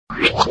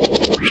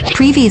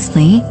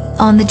Previously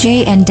on the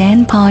Jay and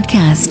Dan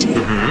podcast.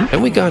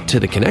 And we got to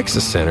the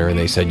Connexus Center and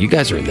they said, you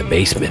guys are in the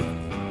basement.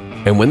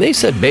 And when they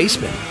said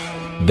basement,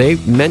 they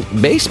meant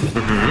basement.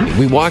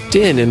 We walked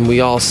in and we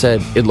all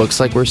said, it looks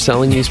like we're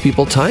selling these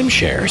people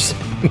timeshares.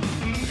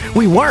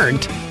 We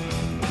weren't.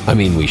 I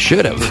mean, we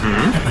should have.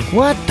 I'm like,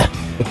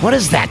 what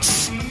is that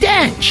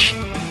stench?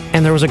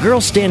 And there was a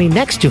girl standing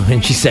next to him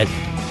and she said,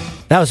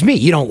 that was me.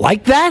 You don't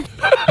like that?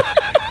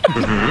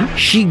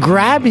 She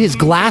grabbed his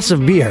glass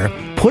of beer,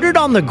 put it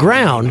on the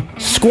ground,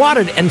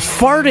 squatted, and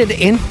farted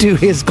into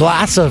his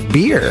glass of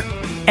beer.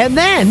 And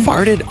then...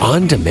 Farted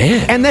on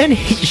demand. And then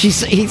he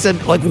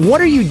said, like,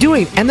 what are you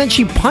doing? And then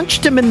she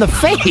punched him in the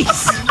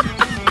face.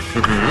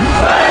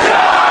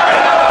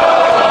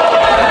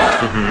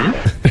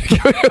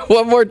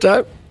 One more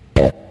time.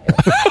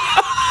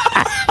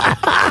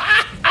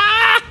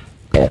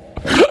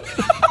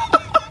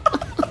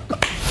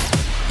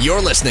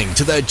 You're listening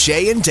to the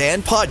Jay and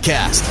Dan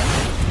podcast.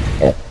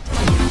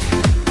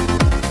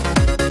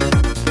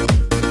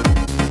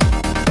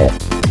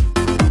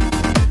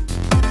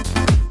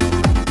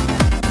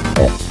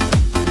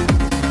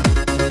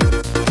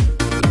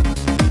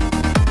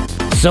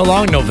 So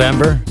long,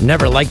 November.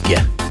 Never liked you.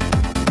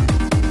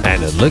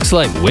 And it looks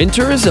like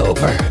winter is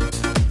over.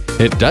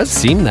 It does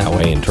seem that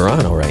way in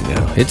Toronto right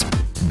now. It's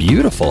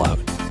beautiful out.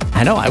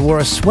 I know. I wore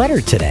a sweater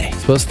today.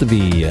 It's supposed to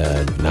be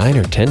 9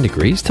 or 10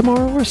 degrees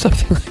tomorrow or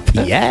something like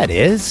that. Yeah, it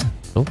is.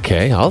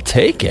 Okay, I'll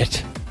take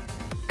it.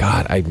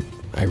 God, I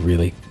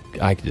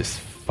could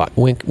just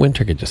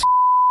winter could just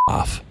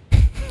off.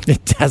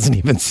 It hasn't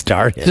even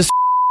started. Just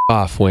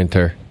off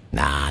winter.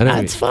 Nah,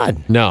 it's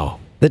fun. No.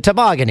 The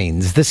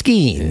tobogganings, the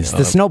skiings,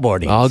 the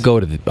snowboarding. I'll go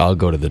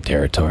to the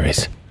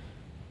territories.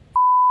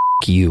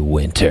 You,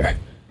 winter.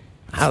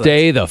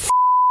 Stay the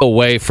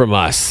away from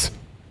us.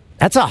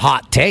 That's a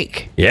hot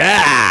take.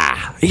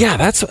 Yeah.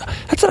 That's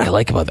what I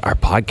like about our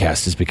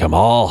podcast has become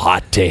all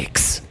hot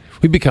takes.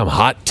 We become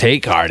hot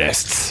take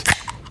artists.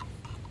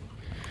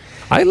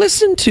 I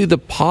listened to the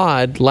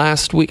pod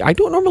last week. I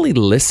don't normally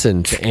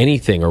listen to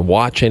anything or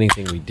watch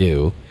anything we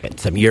do. Get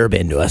some yerb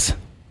into us.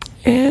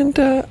 And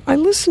I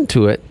listened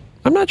to it.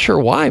 I'm not sure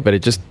why, but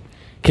it just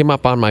came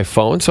up on my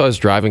phone. So I was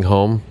driving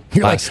home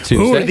last Tuesday.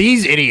 Who are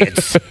these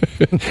idiots?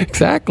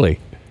 Exactly.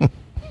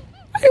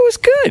 It was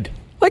good.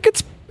 Like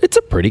it's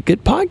a pretty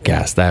good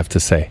podcast, I have to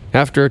say.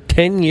 After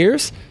 10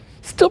 years,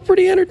 still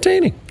pretty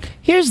entertaining.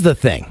 Here's the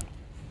thing.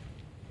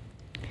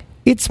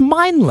 It's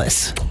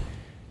mindless.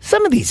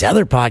 Some of these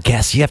other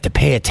podcasts, you have to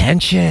pay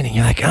attention, and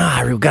you're like,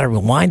 I've got to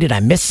rewind it. I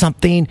missed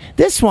something.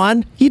 This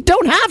one, you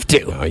don't have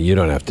to. No, you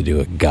don't have to do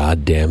a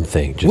goddamn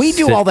thing. We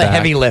do all the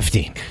heavy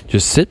lifting.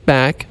 Just sit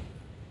back,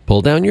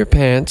 pull down your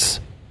pants,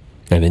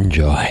 and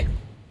enjoy.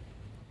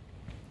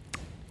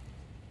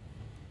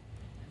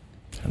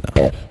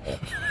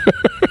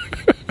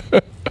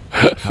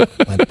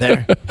 Went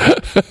there.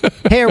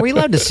 Hey, are we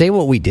allowed to say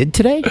what we did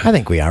today? I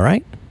think we are,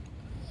 right?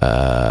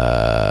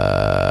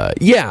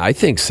 Yeah, I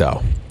think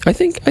so. I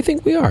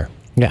think we are.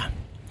 Yeah.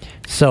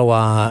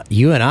 So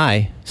you and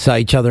I saw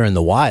each other in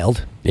the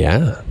wild.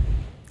 Yeah.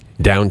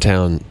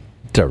 Downtown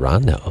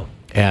Toronto.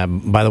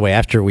 By the way,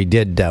 after we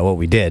did what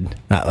we did,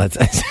 let's.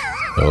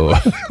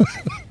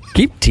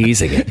 Keep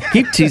teasing it.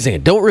 Keep teasing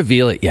it. Don't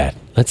reveal it yet.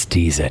 Let's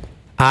tease it.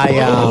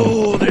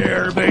 Oh,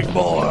 there, big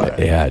boy.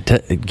 Yeah,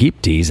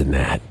 keep teasing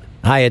that.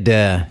 I had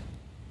to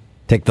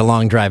take the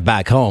long drive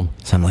back home,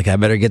 so I'm like, I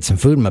better get some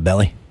food in my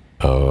belly.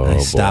 Oh, I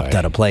stopped boy.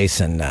 at a place,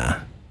 and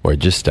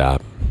Where'd you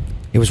stop?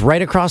 It was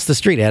right across the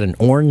street. It had an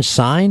orange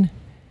sign.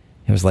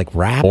 It was like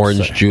wraps.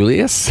 Orange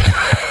Julius?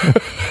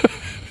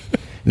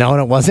 No,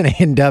 and it wasn't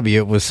A&W.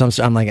 It was some.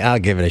 I'm like, I'll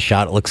give it a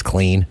shot. It looks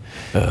clean.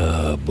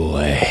 Oh,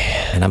 boy.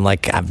 And I'm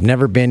like, I've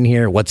never been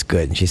here. What's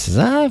good? And she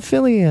says,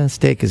 Philly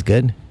steak is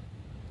good.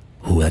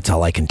 Ooh, that's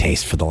all I can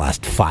taste for the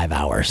last 5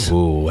 hours.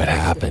 Ooh, what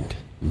happened?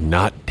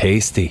 Not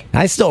tasty.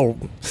 I still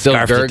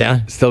scarfed it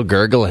down. Still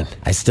gurgling.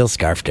 I still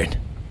scarfed it.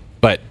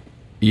 But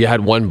you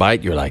had one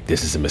bite. You're like,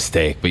 this is a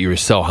mistake. But you were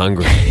so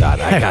hungry. You thought,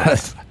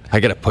 I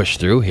got to push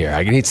through here.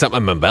 I need something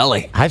in my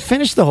belly. I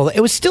finished the whole.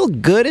 It was still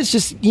good. It's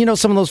just,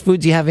 some of those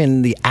foods you have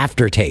in the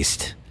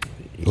aftertaste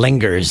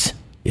lingers.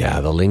 Yeah,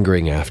 the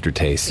lingering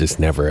aftertaste is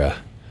never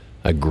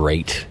a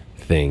great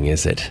thing,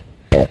 is it?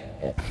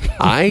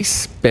 I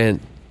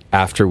spent,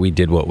 after we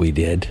did what we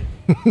did,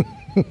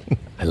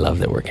 I love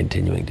that we're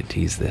continuing to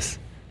tease this.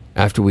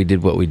 After we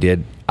did what we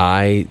did,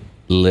 I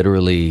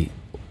literally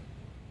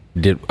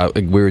did,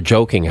 we were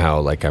joking how,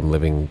 like, I'm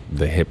living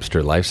the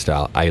hipster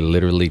lifestyle. I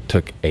literally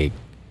took a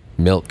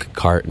milk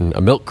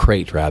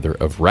crate,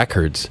 of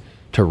records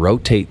to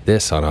rotate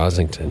this on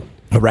Ossington.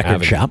 A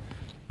record shop?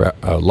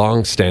 A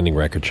long-standing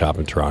record shop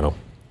in Toronto.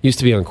 Used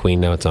to be on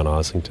Queen, now it's on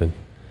Ossington.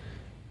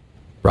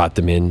 Brought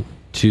them in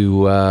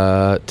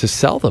to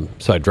sell them.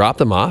 So I dropped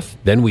them off.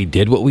 Then we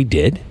did what we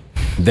did.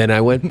 Then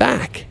I went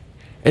back.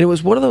 And it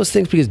was one of those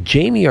things because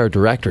Jamie, our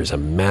director, is a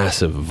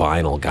massive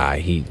vinyl guy.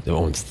 He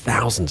owns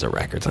thousands of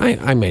records.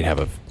 I might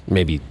have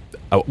maybe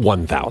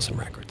 1,000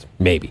 records,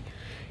 maybe.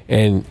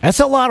 And That's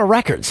a lot of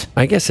records.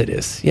 I guess it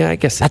is. Yeah, I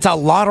guess That's a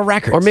lot of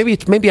records. Or maybe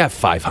I have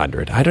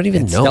 500. I don't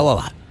even know. Still a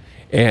lot.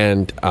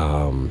 And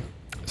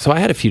so I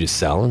had a few to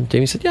sell, and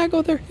Jamie said, "Yeah,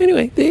 go there."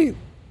 Anyway, it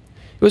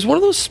was one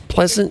of those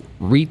pleasant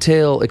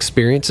retail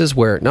experiences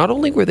where not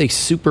only were they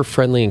super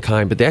friendly and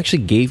kind, but they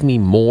actually gave me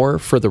more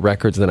for the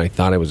records than I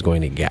thought I was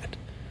going to get.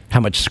 How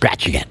much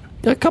scratch you get?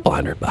 A couple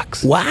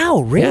 $100.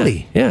 Wow,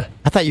 really? Yeah.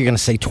 I thought you were going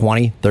to say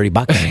 20, 30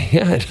 bucks.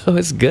 Yeah, it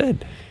was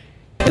good.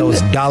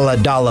 Those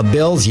dollar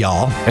bills,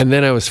 y'all. And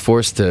then I was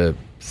forced to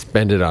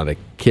spend it on a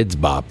Kids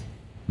Bop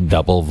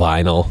double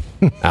vinyl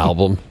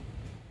album.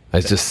 I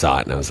just saw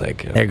it and I was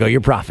like, There go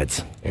your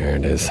profits. There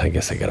it is. I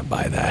guess I got to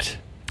buy that.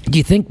 Do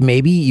you think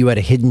maybe you had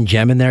a hidden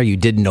gem in there you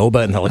didn't know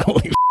about, and they're like,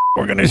 holy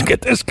we're going to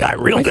get this guy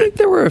real I good? think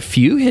there were a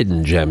few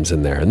hidden gems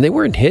in there, and they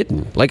weren't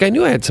hidden. Like, I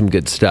knew I had some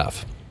good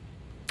stuff,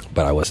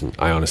 but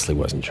I honestly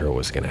wasn't sure what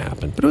was going to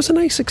happen. But it was a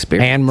nice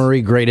experience.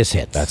 Anne-Marie Greatest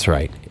Hits. That's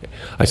right.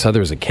 I saw there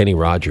was a Kenny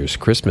Rogers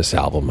Christmas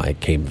album I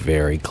came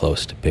very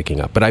close to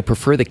picking up, but I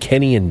prefer the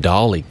Kenny and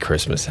Dolly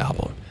Christmas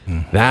album.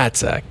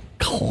 That's a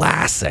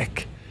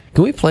classic.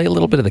 Can we play a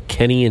little bit of the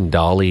Kenny and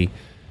Dolly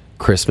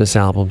Christmas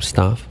album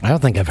stuff? I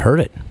don't think I've heard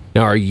it.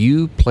 Now, are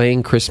you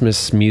playing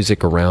Christmas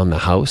music around the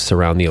house,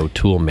 around the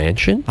O'Toole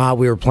mansion?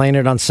 We were playing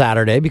it on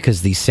Saturday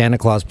because the Santa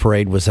Claus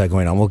parade was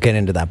going on. We'll get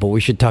into that, but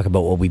we should talk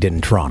about what we did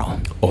in Toronto.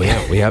 Oh,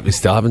 yeah. We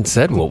still haven't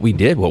said what we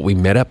did, what we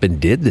met up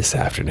and did this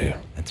afternoon.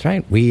 That's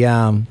right. We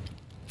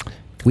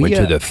went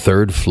to the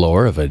third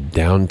floor of an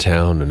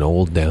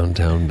old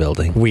downtown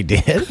building. We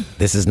did.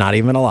 This is not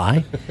even a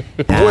lie.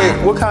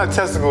 Wait, what kind of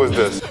testicle is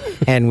this?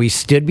 And we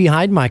stood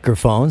behind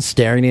microphones,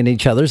 staring in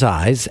each other's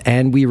eyes,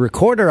 and we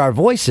recorded our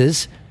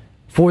voices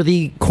for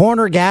the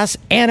Corner Gas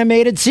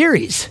animated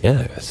series.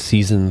 Yeah,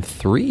 season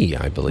 3,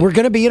 I believe. We're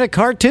going to be in a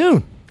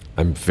cartoon.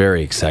 I'm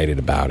very excited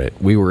about it.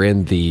 We were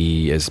in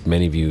as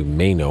many of you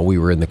may know, we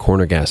were in the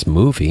Corner Gas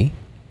movie.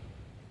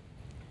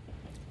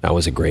 That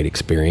was a great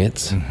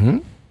experience. Mm-hmm.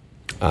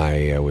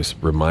 I was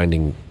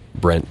reminding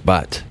Brent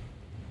Butt,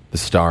 the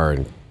star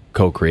and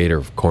co-creator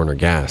of Corner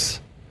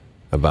Gas,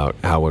 about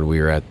how when we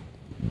were at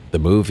the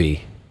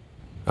movie,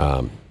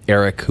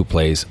 Eric, who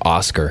plays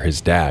Oscar,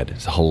 his dad,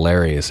 is a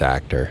hilarious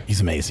actor.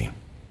 He's amazing.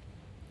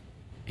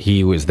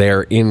 He was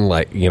there in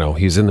he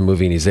was in the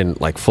movie and he's in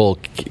full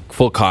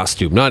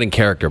costume, not in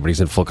character, but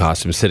he's in full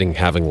costume, sitting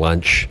having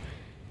lunch,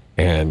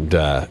 and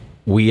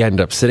we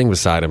end up sitting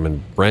beside him,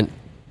 and Brent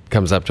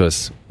comes up to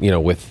us,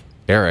 with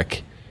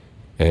Eric,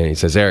 and he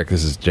says, "Eric,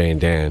 this is Jay and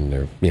Dan.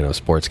 They're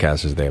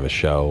sportscasters. They have a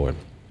show." And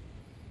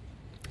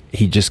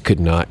he just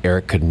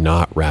Eric could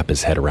not wrap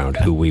his head around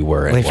who we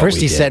were. And First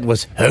he said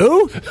was,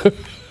 "Who?"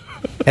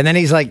 And then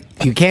he's like,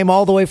 "You came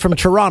all the way from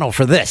Toronto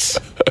for this.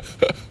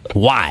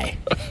 Why?"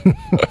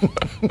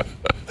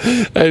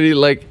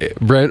 And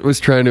Brent was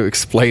trying to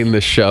explain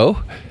the show,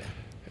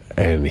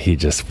 and it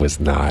just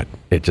was not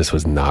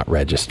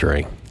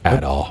registering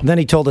at all. Then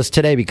he told us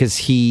today, because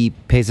he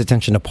pays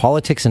attention to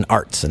politics and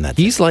arts, and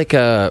he's like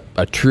a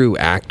true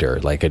actor,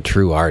 like a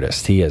true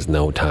artist. He has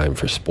no time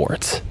for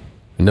sports,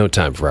 no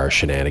time for our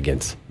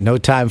shenanigans, no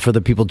time for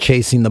the people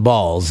chasing the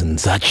balls and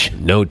such.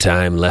 No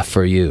time left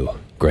for you.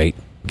 Great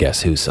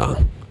Guess Who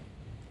song.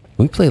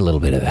 We play a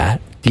little bit of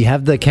that. Do you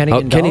have the Kenny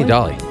and Dolly? Kenny and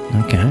Dolly.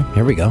 Okay,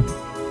 here we go.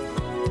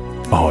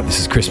 Oh, this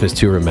is Christmas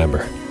to Remember.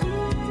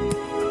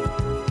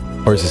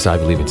 Or is this I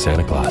Believe in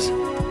Santa Claus?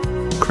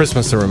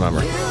 Christmas to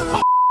Remember.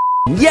 Oh,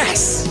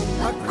 yes!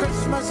 A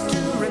Christmas to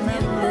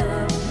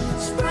remember.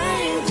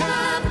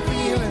 Springtime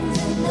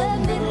feelings in the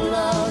middle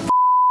of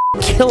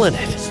Killing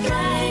it.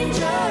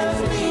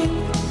 strangers meet.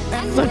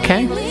 It's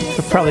okay.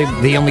 It's probably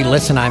the only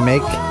listen I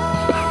make.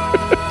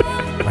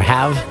 Or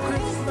have.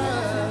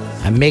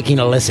 I'm making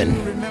a listen.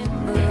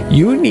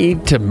 You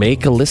need to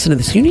make a listen to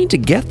this. You need to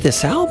get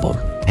this album.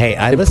 Hey,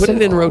 I put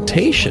it in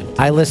rotation.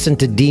 I listened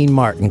to Dean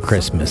Martin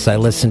Christmas. I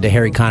listened to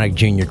Harry Connick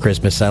Jr.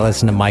 Christmas. I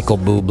listened to Michael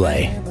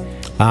Bublé.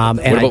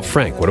 What about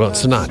Frank? What about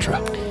Sinatra?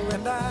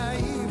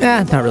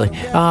 Not really.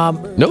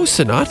 No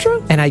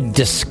Sinatra? And I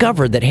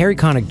discovered that Harry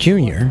Connick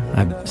Jr.,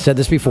 I've said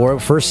this before,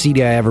 first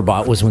CD I ever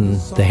bought was when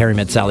the Harry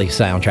Met Sally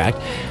soundtrack.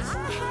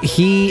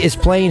 He is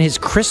playing his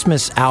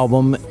Christmas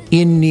album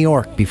in New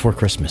York before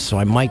Christmas, so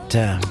I might...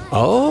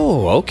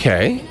 Oh,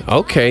 okay.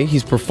 Okay,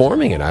 he's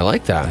performing it. I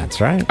like that.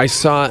 That's right. I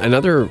saw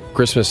another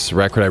Christmas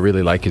record I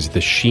really like is the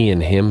She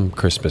and Him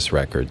Christmas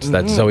records. Mm-hmm.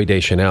 That's Zooey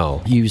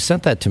Deschanel. You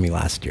sent that to me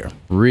last year.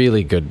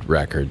 Really good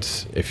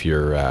records if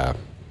you're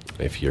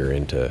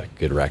into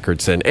good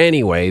records. And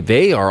anyway,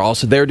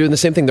 they're doing the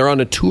same thing. They're on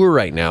a tour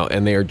right now,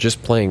 and they are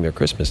just playing their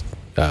Christmas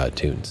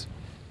tunes.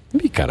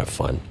 It'd be kind of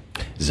fun.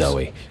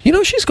 Zoe.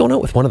 She's going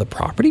out with one of the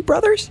Property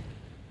Brothers?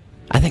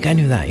 I think I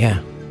knew that,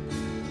 yeah.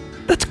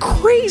 That's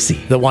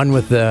crazy. The one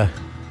with the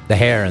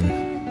hair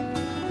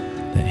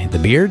and the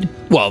beard?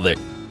 Well,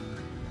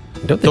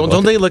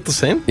 don't they look the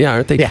same? Yeah,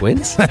 aren't they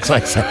twins? That's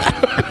what I said.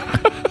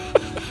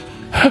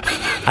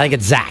 I think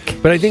it's Zach.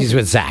 But I think she's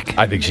with Zach.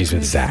 I think she's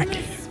with Zach.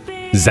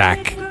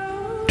 Zach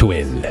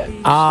Twin.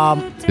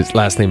 His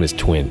last name is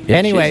Twin. Yeah,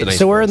 Anyway, she has a nice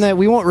so we're in voice.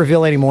 we won't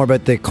reveal any more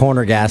about the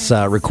Corner Gas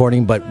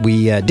recording, but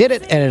we did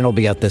it, and it'll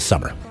be out this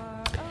summer.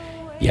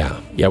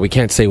 Yeah, we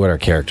can't say what our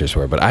characters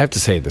were, but I have to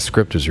say the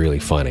script was really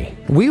funny.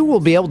 We will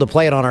be able to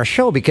play it on our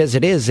show because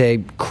it is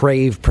a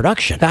Crave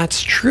production.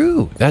 That's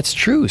true.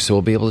 So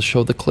we'll be able to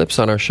show the clips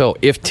on our show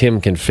if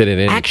Tim can fit it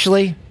in.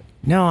 Actually,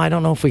 no, I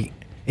don't know if we...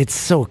 It's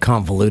so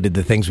convoluted,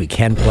 the things we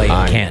can play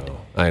and can't.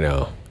 I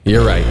know.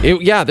 You're right.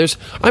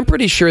 I'm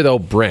pretty sure, though,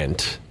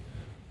 Brent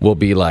will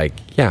be like,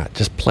 yeah,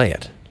 just play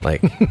it.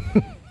 Like,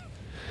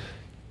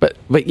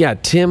 but yeah,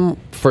 Tim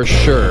for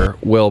sure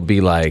will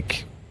be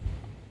like,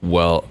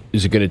 well,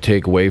 is it going to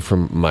take away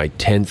from my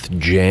 10th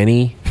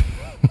Janny?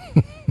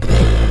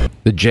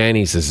 The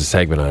Jannies is a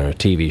segment on our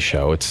TV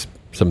show. It's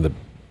some of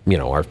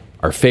the,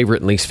 our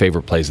favorite and least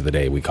favorite plays of the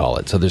day, we call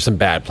it. So there's some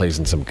bad plays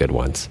and some good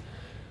ones.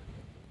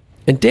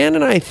 And Dan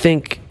and I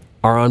think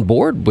are on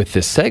board with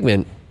this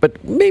segment,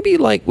 but maybe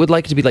would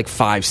like it to be like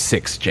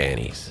 5-6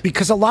 Jannies.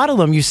 Because a lot of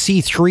them you see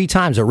 3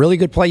 times. A really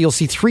good play you'll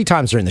see 3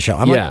 times during the show.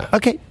 I'm like,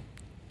 okay,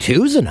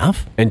 2's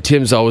enough. And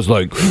Tim's always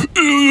like,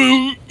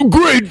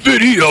 great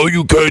video.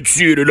 You can't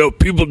see it enough.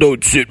 People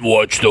don't sit and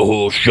watch the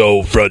whole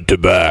show front to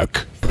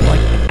back.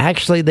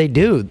 Actually, they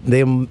do.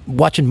 They're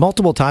watching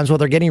multiple times while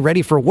they're getting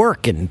ready for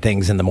work and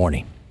things in the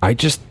morning. I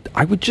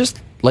would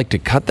just like to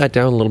cut that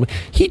down a little bit.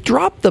 He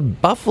dropped the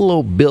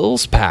Buffalo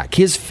Bills pack,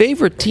 his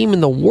favorite team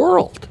in the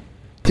world,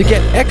 to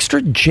get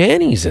extra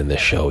Jannies in the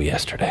show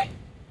yesterday.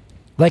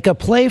 Like a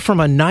play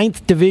from a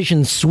 9th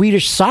Division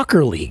Swedish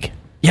soccer league.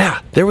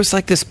 Yeah, there was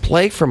like this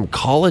play from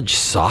college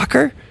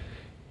soccer,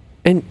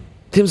 and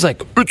Tim's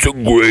like, it's a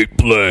great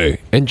play.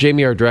 And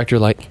Jamie, our director,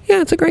 like,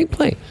 yeah, it's a great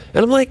play.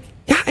 And I'm like,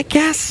 yeah, I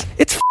guess.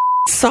 It's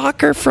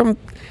soccer from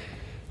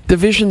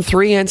Division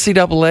 3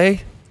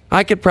 NCAA.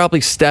 I could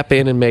probably step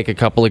in and make a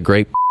couple of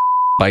great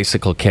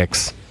bicycle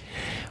kicks.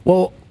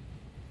 Well,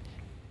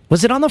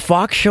 was it on the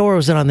Fox show or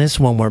was it on this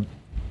one where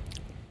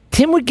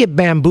Tim would get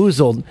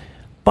bamboozled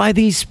by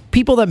these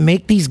people that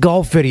make these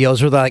golf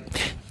videos where they're like,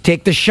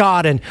 take the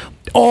shot and,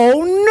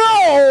 oh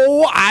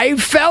no, I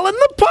fell in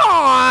the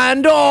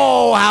pond.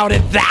 Oh, how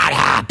did that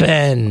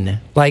happen?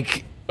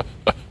 Like,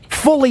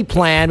 fully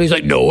planned. He's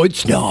like, no,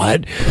 it's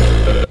not.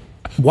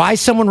 Why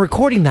is someone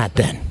recording that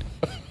then?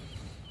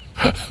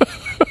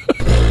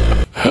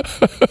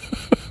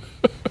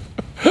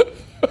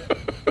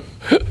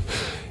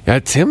 Yeah,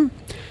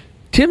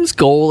 Tim's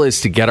goal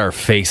is to get our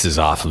faces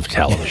off of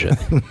television.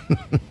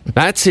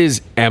 That's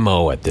his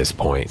MO at this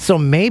point. So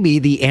maybe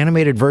the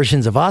animated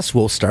versions of us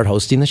will start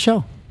hosting the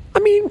show. I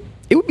mean,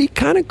 it would be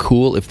kind of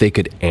cool if they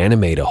could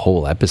animate a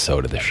whole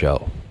episode of the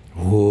show.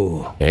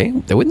 Ooh. Hey,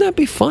 wouldn't that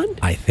be fun?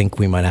 I think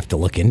we might have to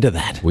look into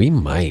that. We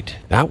might.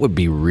 That would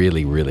be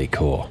really, really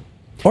cool.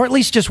 Or at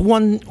least just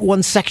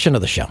one section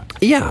of the show.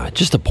 Yeah,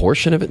 just a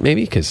portion of it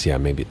maybe, because,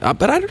 maybe.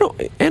 But I don't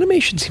know.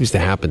 Animation seems to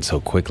happen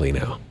so quickly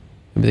now.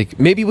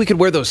 Maybe we could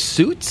wear those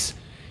suits.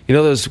 You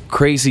know, those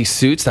crazy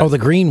suits. The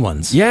green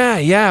ones.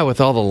 Yeah, with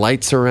all the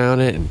lights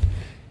around it.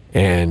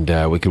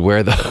 And we could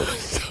wear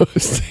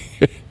those.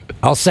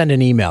 I'll send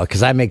an email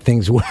because I make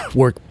things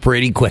work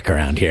pretty quick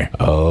around here.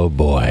 Oh,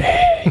 boy.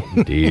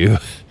 Do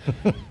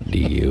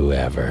you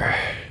ever?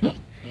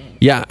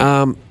 Yeah,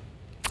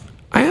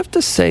 I have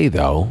to say,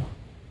 though,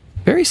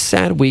 very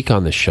sad week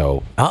on the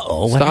show.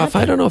 Uh-oh, what Stoff,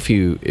 happened? I don't know if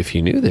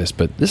you knew this,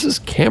 but this is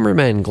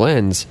cameraman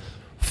Glenn's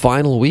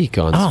final week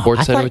on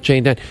Sports Center with Jay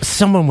and Dan.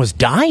 Someone was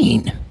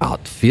dying. Oh,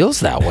 it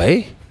feels that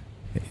way.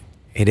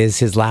 It is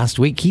his last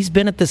week. He's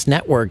been at this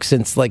network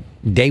since,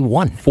 day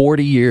 1.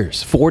 40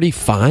 years.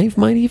 45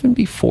 might even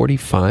be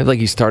 45. Like,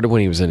 he started when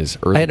he was in his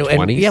early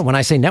 20s. Yeah, when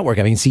I say network,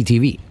 I mean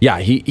CTV. Yeah,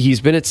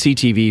 he's been at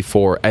CTV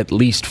for at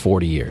least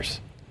 40 years.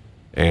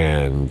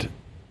 And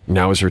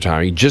now he's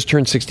retiring. He just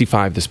turned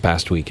 65 this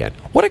past weekend.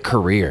 What a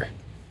career.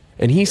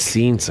 And he's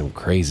seen some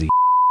crazy.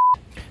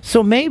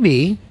 So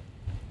maybe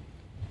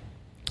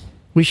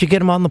we should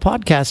get him on the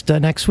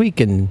podcast next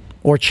week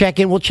or check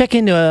in. We'll check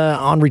in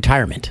on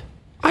retirement.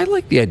 I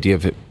like the idea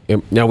of it.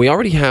 Now, we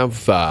already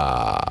have...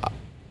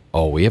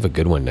 we have a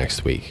good one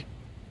next week.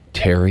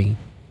 Terry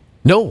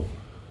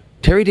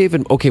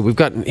David... Okay, we've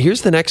got...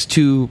 Here's the next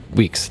 2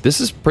 weeks.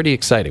 This is pretty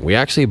exciting. We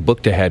actually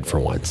booked ahead for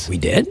once. We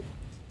did?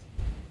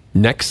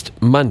 Next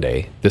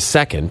Monday, the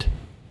 2nd,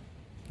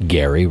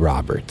 Gary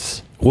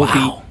Roberts will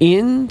be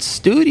in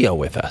studio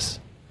with us.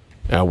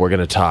 We're going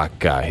to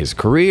talk his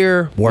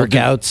career.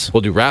 Workouts.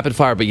 We'll do rapid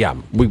fire, but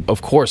we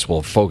of course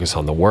will focus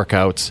on the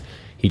workouts.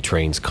 He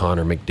trains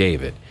Connor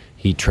McDavid.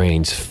 He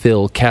trains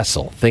Phil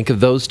Kessel. Think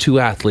of those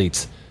 2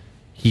 athletes.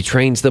 He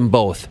trains them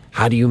both.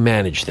 How do you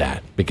manage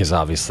that? Because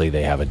obviously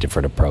they have a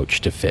different approach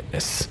to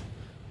fitness.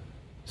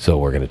 So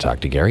we're going to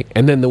talk to Gary.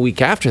 And then the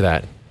week after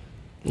that,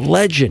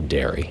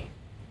 legendary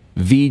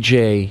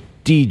VJ,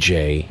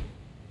 DJ,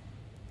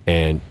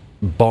 and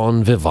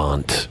bon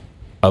vivant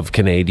of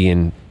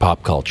Canadian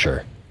pop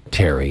culture,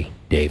 Terry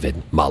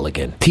David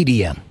Mulligan.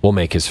 TDM. Will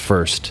make his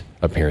first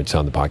appearance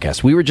on the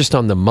podcast. We were just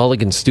on the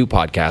Mulligan Stew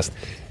podcast.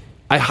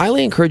 I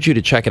highly encourage you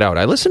to check it out.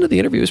 I listened to the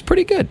interview. It was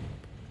pretty good.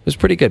 It was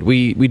pretty good.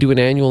 We do an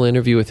annual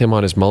interview with him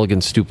on his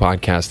Mulligan Stew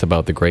podcast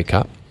about the Grey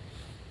Cup.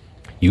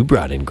 You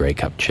brought in Grey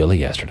Cup chili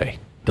yesterday.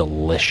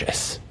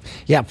 Delicious.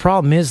 Yeah,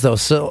 problem is, though,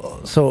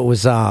 so it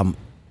was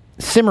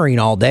simmering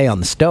all day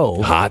on the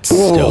stove. Hot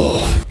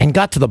stove. And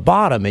got to the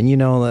bottom, and,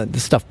 the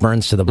stuff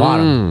burns to the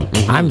bottom.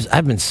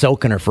 I've been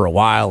soaking her for a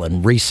while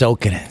and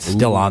re-soaking it. It's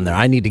still on there.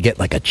 I need to get,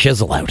 like, a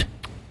chisel out.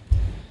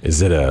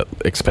 Is it a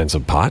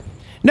expensive pot?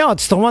 No,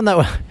 it's the one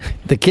that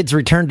the kids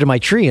returned to my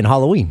tree in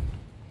Halloween.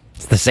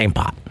 It's the same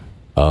pot.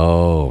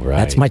 Oh, right.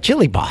 That's my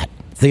chili pot.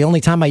 It's the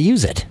only time I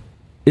use it.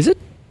 Is it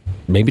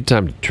maybe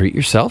time to treat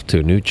yourself to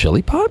a new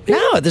chili pot? Maybe?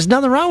 No, there's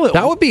nothing wrong with it.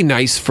 That would be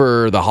nice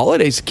for the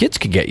holidays. Kids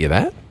could get you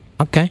that.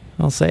 Okay,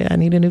 I'll say I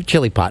need a new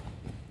chili pot.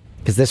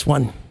 Because this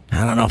one,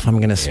 I don't know if I'm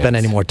going to spend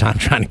any more time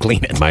trying to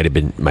clean it. Might have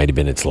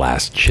been its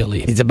last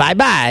chili. It's a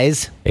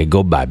bye-byes. Hey,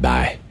 go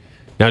bye-bye.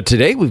 Now,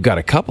 today we've got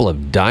a couple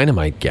of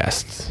dynamite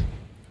guests.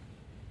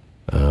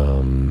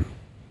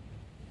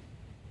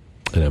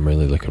 And I'm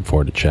really looking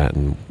forward to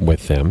chatting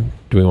with them.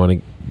 Do we want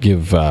to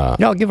give... No,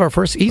 I'll give our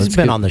first... He's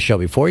been on the show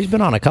before. He's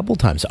been on a couple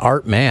times.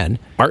 Art Mann.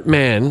 Art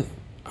Mann,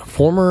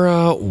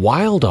 former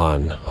Wild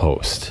On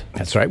host.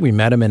 That's right. We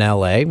met him in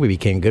L.A. We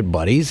became good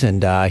buddies,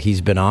 and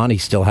he's been on. He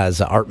still has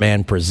Art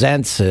Mann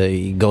Presents.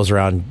 He goes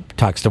around,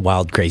 talks to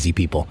wild, crazy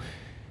people.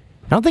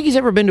 I don't think he's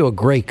ever been to a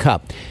Grey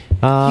Cup.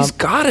 He's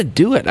got to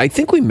do it. I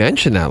think we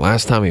mentioned that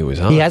last time he was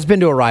on. He has been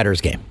to a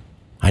Riders game.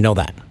 I know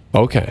that.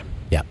 Okay.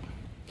 Yep.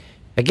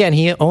 Again,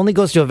 he only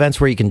goes to events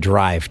where you can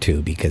drive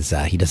to because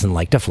he doesn't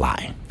like to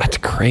fly. That's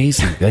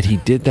crazy that he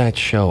did that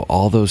show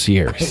all those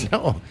years.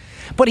 No.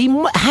 But he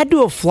had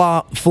to have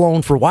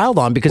flown for Wild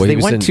On because they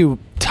went to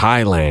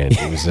Thailand.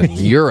 He was in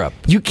Europe.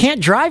 You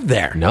can't drive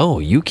there. No,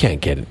 you can't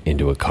get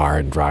into a car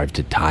and drive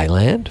to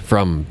Thailand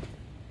from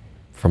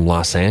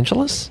Los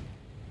Angeles.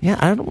 Yeah,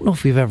 I don't know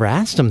if we've ever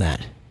asked him that.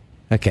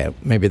 Okay,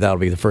 maybe that'll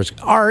be the first.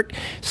 Art,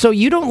 so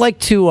you don't like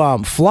to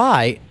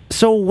fly.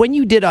 So when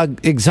you did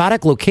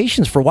exotic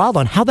locations for Wild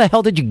On, how the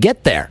hell did you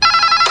get there?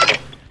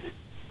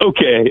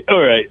 Okay,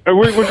 all right.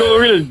 We're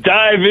going to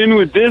dive in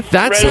with this.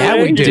 That's right how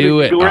away? we do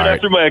it, Go right Art.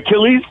 after my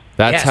Achilles.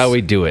 That's Yes. how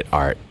we do it,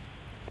 Art.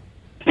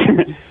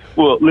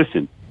 Well,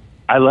 listen,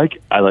 I like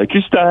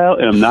your style,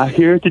 and I'm not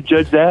here to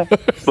judge that.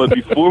 But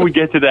before we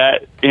get to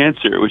that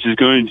answer, which is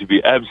going to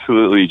be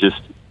absolutely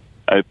just,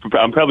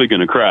 I'm probably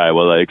going to cry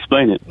while I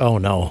explain it. Oh,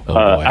 no. Oh, boy.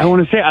 I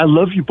want to say I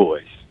love you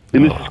boys,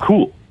 and this is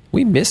cool.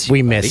 We miss you.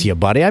 We miss you,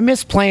 buddy. I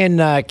miss playing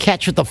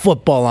catch with the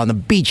football on the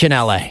beach in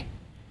L.A.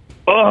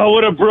 Oh,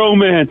 what a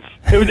bromance!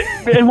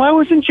 And why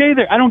wasn't Jay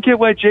there? I don't get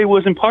why Jay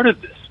wasn't part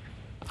of this.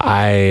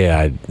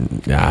 I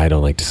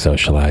don't like to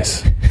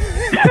socialize.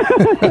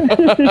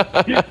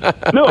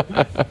 No,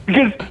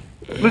 because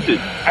listen,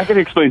 I got to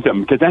explain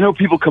something because I know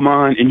people come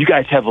on and you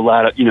guys have a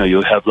lot of,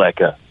 you'll have like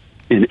an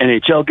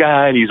NHL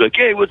guy and he's like,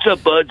 "Hey, what's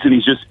up, buds?" And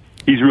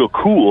he's real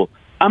cool.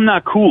 I'm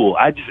not cool.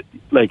 I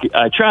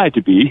try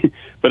to be,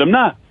 but I'm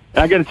not.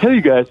 And I got to tell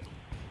you guys,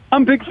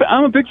 I'm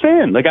a big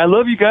fan. Like, I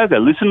love you guys. I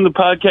listen to the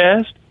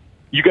podcast.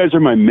 You guys are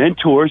my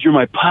mentors. You're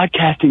my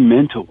podcasting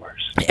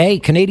mentors. Hey,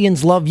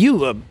 Canadians love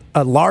you.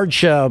 A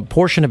large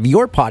portion of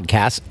your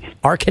podcast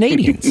are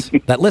Canadians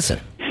that listen.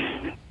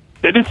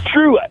 That is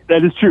true.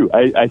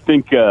 I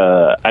think,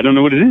 I don't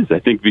know what it is. I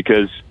think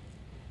because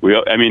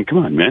come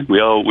on, man.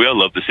 We all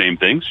love the same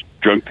things.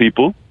 Drunk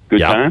people,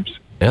 good times.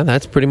 Yeah,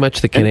 that's pretty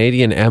much the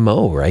Canadian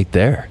MO right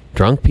there.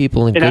 Drunk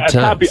people and good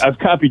times. I've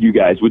copied you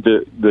guys with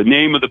the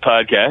name of the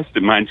podcast.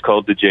 And mine's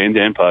called the Jay and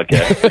Dan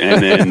Podcast.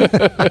 And then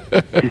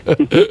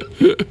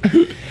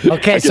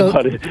Okay, get a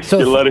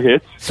lot of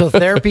hits. So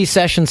therapy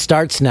session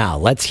starts now.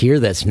 Let's hear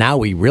this. Now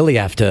we really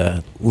have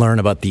to learn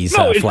about these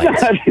No, it's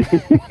flights.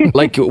 not.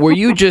 Like, were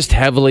you just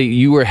heavily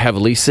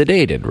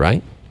sedated,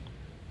 right?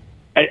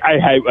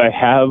 I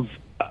have.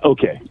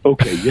 Okay.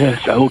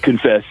 Yes, I will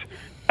confess.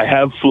 I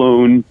have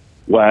flown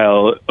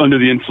while under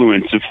the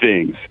influence of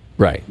things.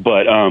 Right.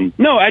 But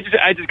no, I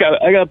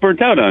got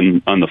burnt out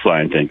on the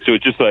flying thing. So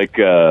it's just like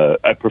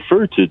I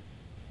prefer to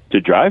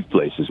drive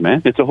places,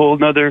 man. It's a whole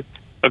nother.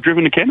 I've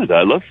driven to Canada.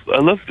 I love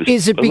this.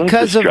 Is it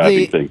because of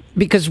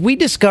because we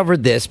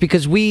discovered this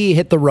because we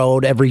hit the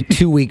road every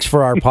 2 weeks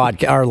for our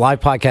our live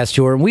podcast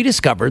tour, and we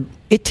discovered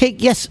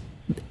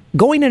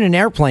going in an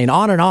airplane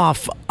on and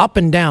off, up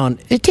and down,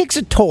 it takes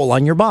a toll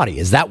on your body.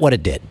 Is that what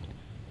it did?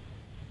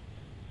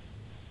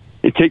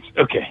 It takes.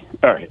 Okay.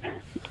 All right.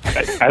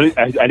 I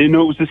didn't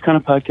know it was this kind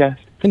of podcast,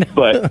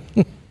 but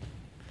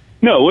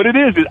no, what it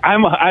is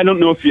I don't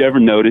know if you ever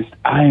noticed.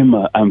 I'm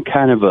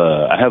kind of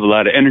I have a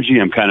lot of energy.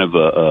 I'm kind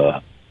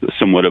of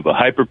somewhat of a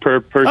hyper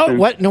person. Oh,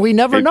 what? No, we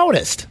never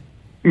noticed.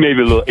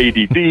 Maybe a little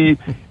ADD.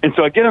 And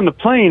so I get on the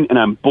plane and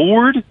I'm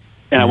bored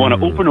and I want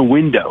to open a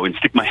window and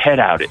stick my head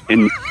out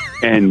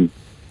and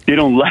they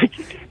don't like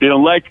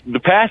the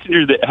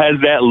passenger that has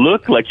that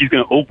look like he's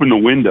going to open the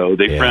window.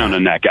 They frown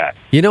on that guy.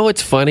 You know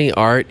what's funny,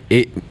 Art?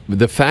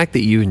 The fact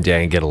that you and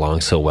Dan get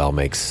along so well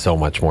makes so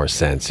much more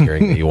sense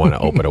hearing that you want to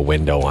open a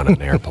window on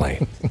an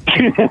airplane.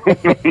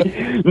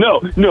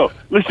 No.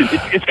 Listen,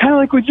 it's kind of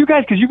like with you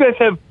guys because you guys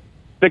have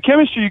the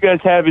chemistry you guys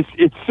have.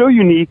 It's so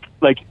unique.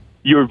 Like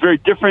you're very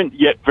different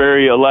yet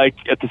very alike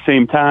at the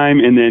same time.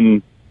 And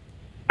then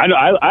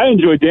I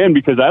enjoy Dan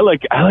because I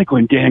like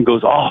when Dan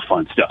goes off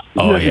on stuff.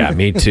 Oh yeah,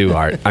 me too,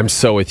 Art. I'm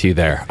so with you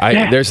there.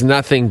 There's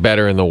nothing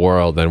better in the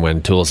world than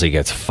when Toolsie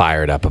gets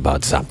fired up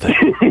about something.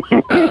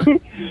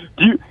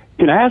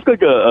 Can I ask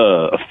like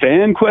a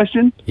fan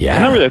question? Yeah.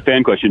 Not really a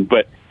fan question,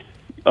 but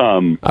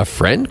a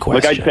friend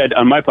question. Like I just had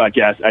on my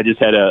podcast, I just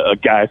had a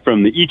guy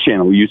from the E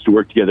Channel. We used to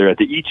work together at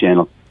the E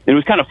Channel, and it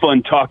was kind of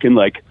fun talking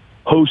like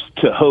host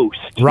to host.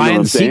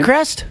 Ryan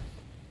Seacrest?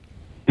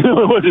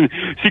 No, it wasn't.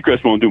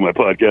 Seacrest won't do my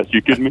podcast.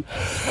 You kidding me?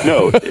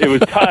 No, it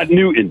was Todd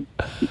Newton.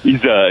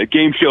 He's a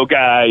game show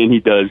guy, and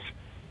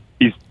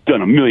he's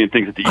done a million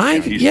things at the E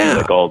Channel. He's done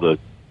like all the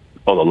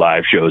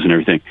live shows and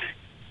everything.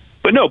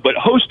 But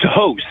host to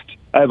host.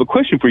 I have a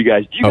question for you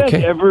guys. Do you guys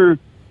ever?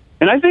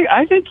 And I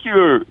think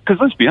you're, because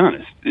let's be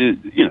honest,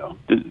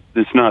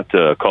 it's not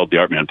called the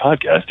Art Mann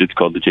podcast. It's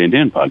called the Jay and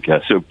Dan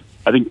podcast. So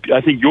I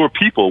think your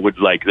people would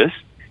like this.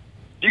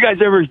 Do you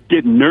guys ever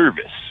get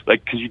nervous,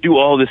 like because you do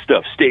all this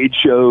stuff, stage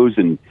shows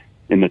and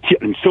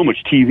so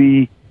much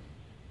TV?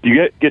 Do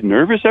you get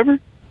nervous ever?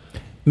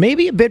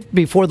 Maybe a bit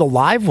before the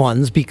live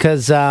ones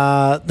because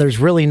there's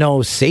really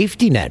no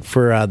safety net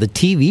for the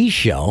TV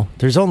show.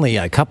 There's only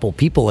a couple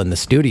people in the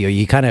studio.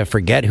 You kind of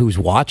forget who's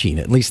watching.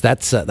 At least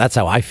that's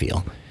how I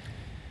feel.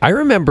 I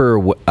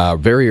remember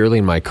very early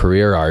in my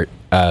career, Art,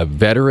 a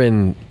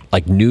veteran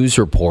like news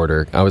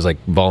reporter. I was like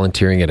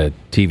volunteering at a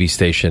TV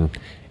station,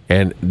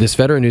 and this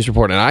veteran news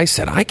reporter, and I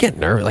said, I get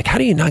nervous. Like, how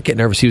do you not get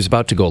nervous? He was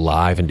about to go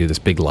live and do this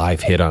big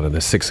live hit on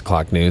the 6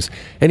 o'clock news,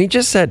 and he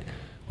just said,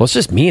 well, it's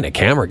just me and a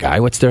camera guy.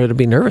 What's there to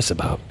be nervous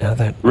about?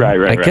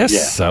 Right. I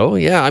guess so.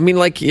 Yeah. I mean,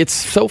 like, it's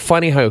so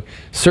funny how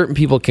certain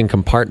people can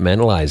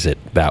compartmentalize it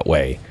that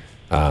way.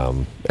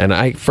 And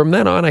from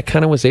then on, I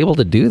kind of was able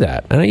to do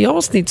that. And you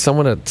almost need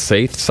someone to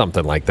say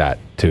something like that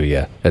to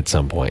you at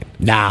some point.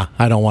 Nah,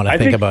 I don't want to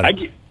think about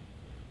it.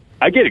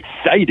 I get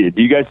excited.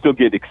 Do you guys still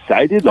get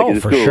excited? Like,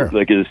 for sure.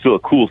 Like, is it still a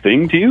cool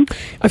thing to you?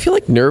 I feel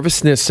like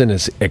nervousness and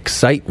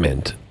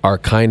excitement are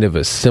kind of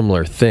a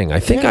similar thing. I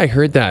think I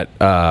heard that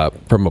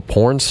from a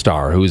porn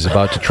star who was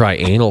about to try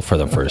anal for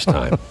the first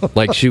time.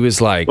 Like, she was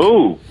like,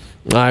 "Oh,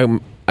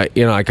 I'm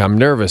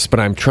nervous,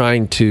 but I'm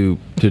trying to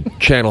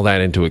channel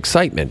that into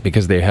excitement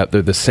because they're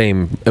the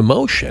same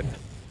emotion."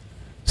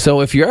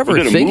 So if you're ever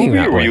was it a thinking movie,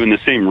 that or were way, you in the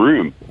same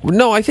room?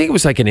 No, I think it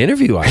was like an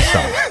interview I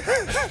saw.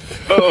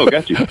 Oh,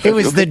 got you. It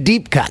was the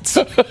deep cuts.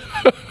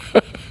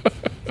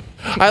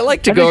 I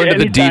like to go into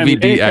the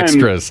DVD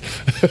extras.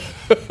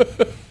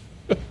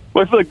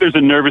 Well, I feel like there's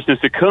a nervousness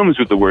that comes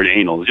with the word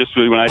anal. Just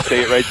when I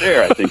say it right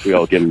there, I think we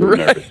all get a little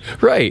nervous.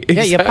 Right,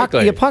 exactly.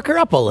 Yeah, you pucker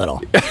up a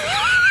little.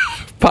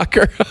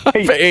 Pucker up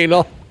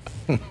anal.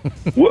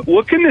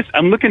 What can this?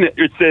 I'm looking at.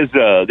 It says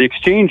the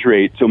exchange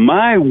rate. So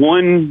my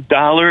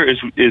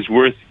 $1 is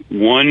worth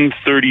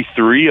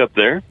 $1.33 up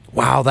there.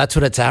 Wow, that's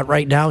what it's at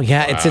right now.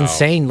 Yeah, it's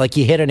insane. Like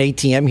you hit an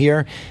ATM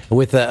here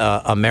with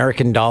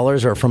American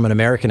dollars or from an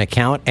American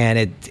account, and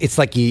it's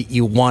like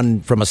you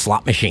won from a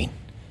slot machine.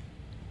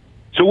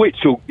 So wait.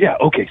 So yeah.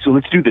 Okay. So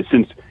let's do this.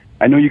 Since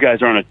I know you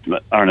guys aren't.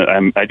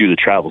 I do the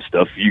travel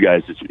stuff. You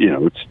guys,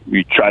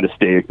 we try to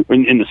stay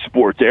in the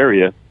sports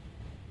area,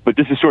 but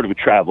this is sort of a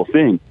travel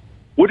thing.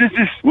 What does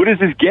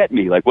this get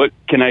me? Like,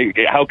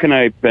 how can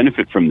I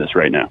benefit from this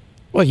right now?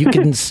 Well, you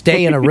can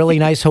stay in a really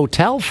nice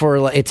hotel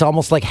for, it's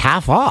almost like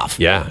half off.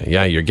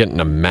 Yeah, you're getting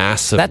a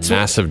massive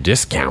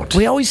discount.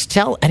 We always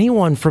tell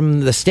anyone from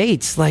the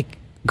States, like,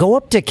 go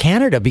up to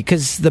Canada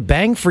because the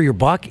bang for your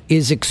buck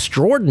is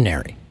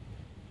extraordinary.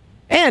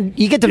 And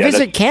you get to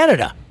visit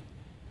Canada.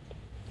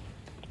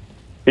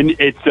 And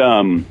it's,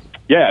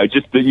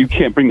 just that you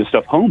can't bring the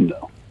stuff home,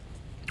 though.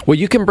 Well,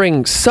 you can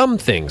bring some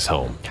things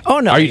home. Oh,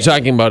 no. Are you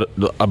talking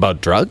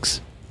about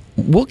drugs?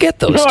 We'll get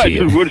those to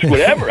you.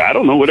 Whatever. I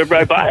don't know. Whatever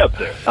I buy up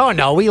there. Oh,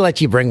 no. We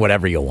let you bring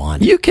whatever you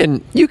want. You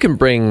can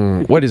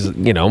bring, what is,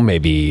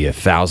 maybe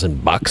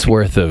 $1,000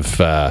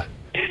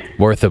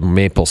 worth of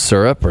maple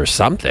syrup or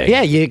something.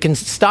 Yeah, you can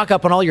stock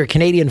up on all your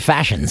Canadian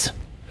fashions.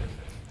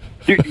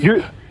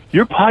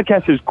 Your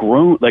podcast has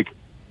grown. Like,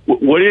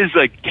 what is,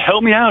 like,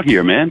 help me out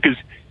here, man, because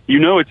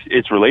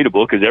it's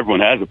relatable because everyone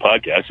has a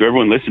podcast, so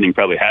everyone listening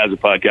probably has a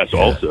podcast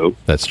also.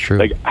 That's true.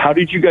 Like, how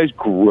did you guys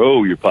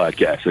grow your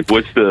podcast? Like,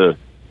 what's the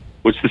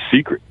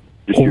secret?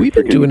 Well, we've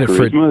been doing it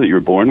for that you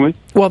were born with.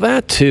 Well,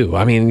 that too.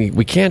 I mean,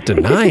 we can't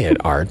deny it,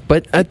 Art.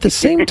 But at the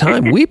same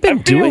time, we've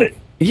been doing it.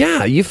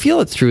 Yeah, you feel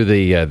it through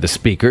the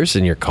speakers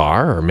in your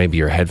car or maybe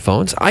your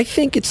headphones. I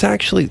think it's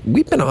actually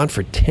we've been on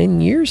for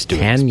 10 years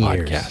doing this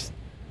podcast.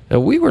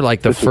 We were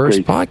like the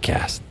first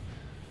podcast.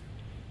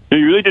 No,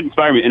 you really did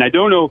inspire me, and I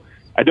don't know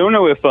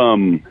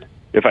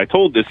if I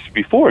told this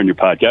before in your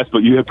podcast,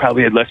 but you have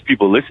probably had less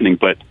people listening.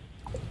 But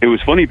it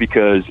was funny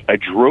because I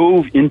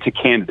drove into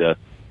Canada,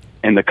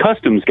 and the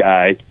customs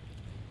guy,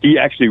 he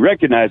actually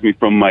recognized me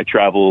from my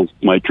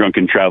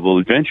drunken travel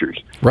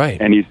adventures.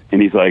 Right. And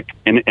he's like,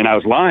 and I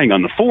was lying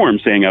on the form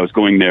saying I was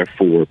going there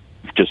for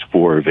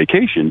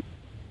vacation.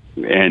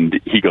 And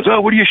he goes,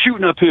 "Oh, what are you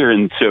shooting up here?"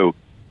 And so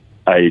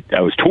I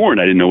was torn.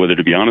 I didn't know whether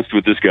to be honest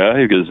with this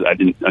guy because I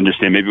didn't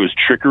understand. Maybe it was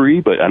trickery,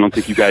 but I don't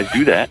think you guys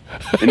do that.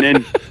 And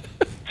then,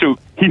 so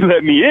he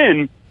let me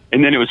in,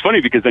 and then it was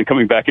funny because then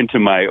coming back into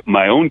my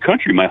own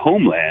country, my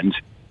homeland,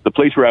 the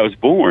place where I was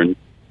born,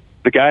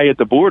 the guy at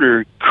the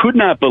border could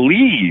not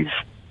believe.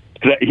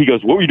 He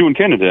goes, "What were you doing in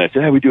Canada?" I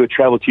said, "We do a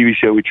travel TV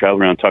show. We travel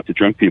around and talk to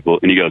drunk people."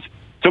 And he goes,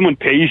 "Someone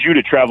pays you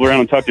to travel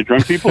around and talk to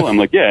drunk people?" I'm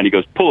like, "Yeah." And he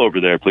goes, "Pull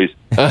over there, please."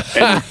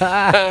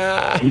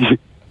 And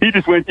he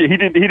just went. He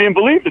didn't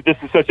believe that this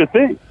is such a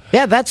thing.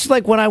 Yeah, that's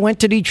like when I went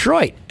to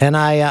Detroit, and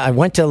I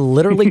went to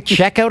literally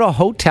check out a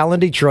hotel in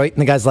Detroit,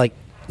 and the guy's like,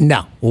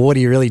 "No, well, what are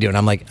you really doing?"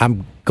 I'm like,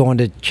 "I'm going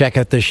to check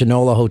out the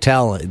Shinola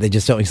Hotel." They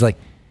just don't. He's like,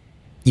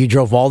 "You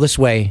drove all this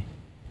way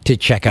to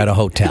check out a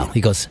hotel."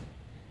 He goes,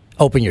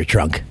 "Open your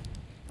trunk."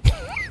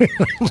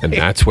 And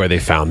that's where they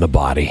found the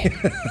body.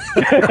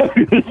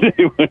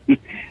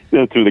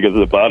 That's where they get to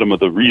the bottom of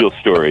the real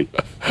story.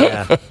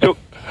 Yeah. So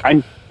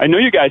I know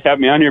you guys have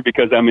me on here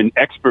because I'm an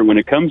expert when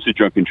it comes to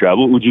drunken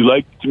travel. Would you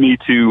like me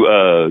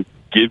to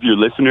give your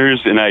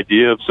listeners an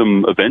idea of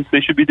some events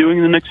they should be doing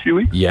in the next few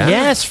weeks? Yeah.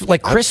 Yes,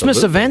 like Christmas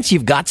Absolutely. events.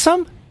 You've got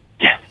some?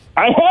 Yes.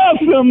 I have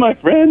some, my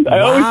friend. I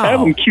always Wow. have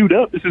them queued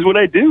up. This is what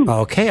I do.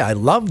 Okay, I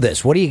love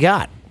this. What do you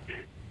got?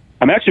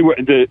 I'm actually,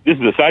 this is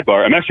a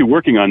sidebar. I'm actually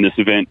working on this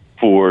event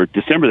for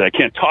December that I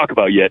can't talk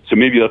about yet, so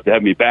maybe you'll have to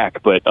have me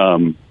back. But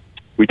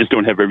we just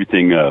don't have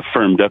everything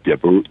firmed up yet.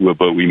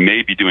 But we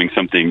may be doing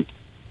something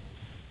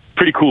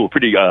pretty cool,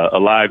 pretty a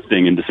live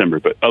thing in December.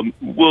 But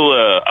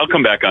I'll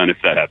come back on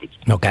if that happens.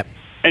 Okay.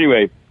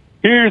 Anyway,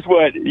 here's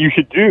what you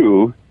should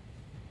do,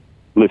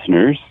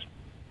 listeners,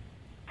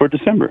 for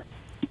December.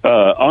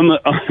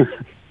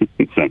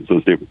 It sounds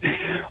so stupid.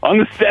 On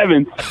the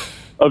 7th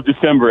of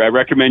December, I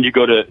recommend you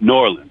go to New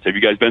Orleans. Have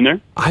you guys been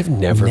there? I've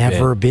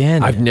never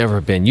been. I've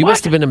never been. You What?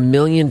 must have been a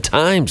million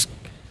times.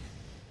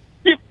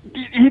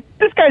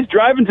 This guy's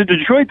driving to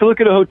Detroit to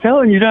look at a hotel,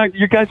 and you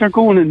guys aren't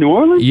going to New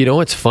Orleans? You know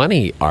what's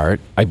funny, Art?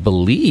 I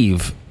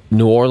believe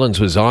New Orleans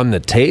was on the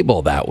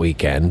table that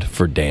weekend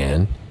for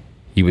Dan.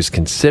 He was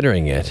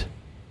considering it.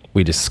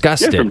 We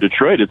discussed Yeah, it. from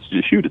Detroit,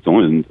 it's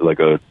only like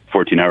a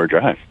 14-hour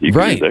drive. You can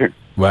Right. get there.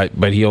 Right,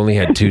 but he only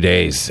had 2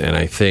 days, and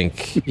I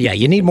think... Yeah,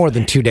 you need more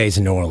than 2 days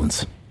in New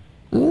Orleans.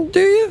 Do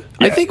you?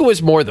 I think it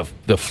was more the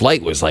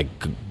flight was like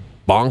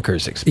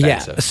bonkers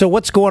expensive. Yeah. So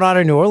what's going on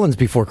in New Orleans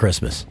before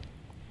Christmas?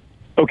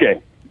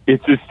 Okay,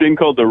 it's this thing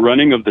called the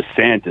Running of the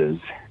Santas.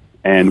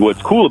 And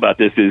what's cool about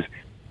this is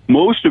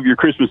most of your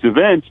Christmas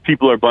events,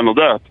 people are bundled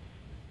up.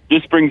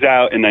 This brings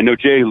out, and I know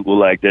Jay will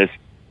like this,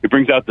 it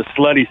brings out the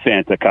slutty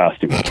Santa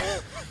costume.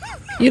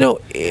 You know,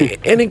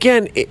 and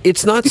again,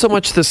 it's not so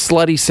much the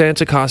slutty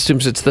Santa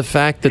costumes; it's the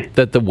fact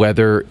that the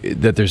weather,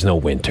 that there's no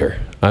winter.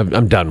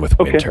 I'm done with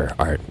winter,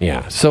 Art.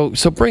 Yeah, so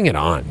bring it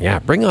on. Yeah,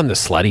 bring on the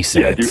slutty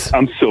Yeah, Santa. dude,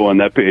 I'm so on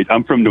that page.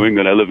 I'm from New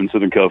England. I live in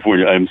Southern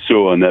California. I'm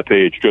so on that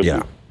page. Trust me.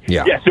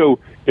 Yeah. So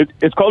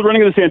it's called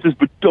Running of the Santas,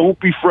 but don't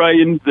be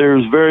frightened.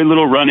 There's very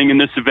little running in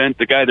this event.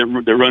 The guy that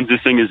runs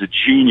this thing is a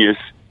genius.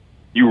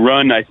 You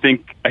run, I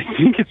think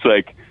it's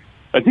like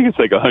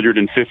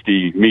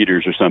 150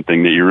 meters or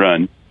something that you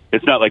run.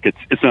 It's not like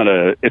it's not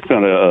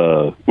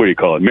a what do you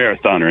call it,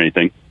 marathon or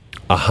anything.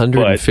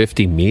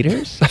 150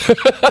 meters? Is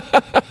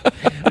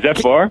that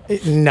far?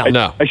 No.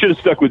 No. I should have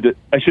stuck with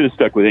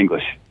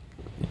English.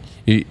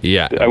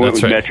 Yeah, I went that's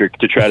with right. metric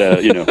to try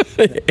to English.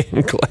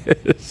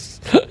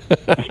 just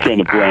trying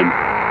to blend.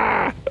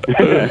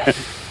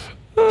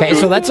 Okay,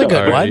 so that's a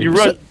good All right. one. You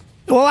run.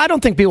 Well, I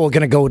don't think people are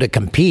going to go to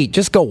compete.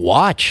 Just go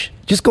watch.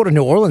 Just go to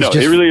New Orleans. No,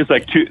 just, it really is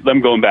like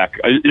I'm going back.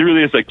 It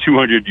really is like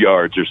 200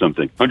 yards or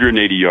something,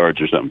 180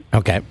 yards or something.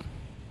 Okay.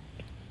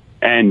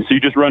 And so you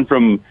just run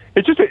from.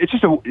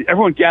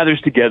 Everyone gathers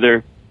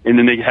together, and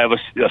then they have a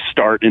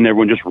start, and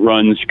everyone just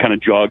runs, kind of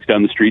jogs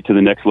down the street to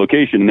the next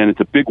location, and then it's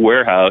a big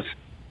warehouse,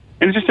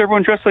 and it's just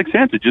everyone dressed like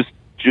Santa, just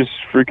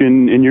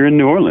freaking, and you're in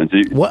New Orleans.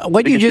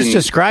 What you just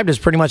described is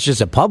pretty much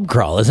just a pub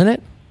crawl, isn't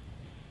it?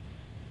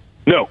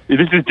 No,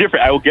 this is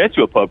different. I will get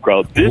to a pub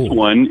crawl. This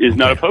one is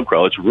not a pub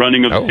crawl. It's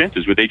Running of the Oh.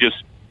 Santas, where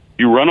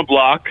you run a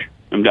block.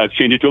 I've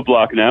changed it to a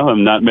block now.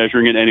 I'm not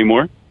measuring it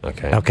anymore.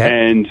 Okay.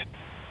 And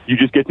you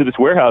just get to this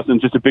warehouse, and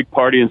it's just a big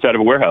party inside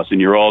of a warehouse,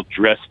 and you're all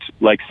dressed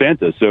like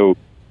Santa. So,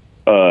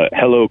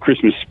 hello,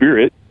 Christmas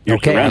spirit. You're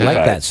Okay, I surrounded like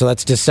by that. it. So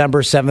that's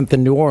December 7th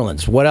in New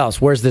Orleans. What else?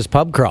 Where's this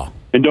pub crawl?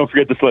 And don't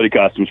forget the slutty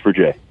costumes for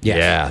Jay.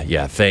 Yes.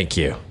 Yeah, thank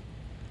you.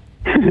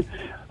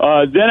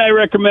 Then I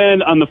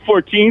recommend on the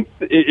 14th,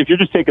 if you're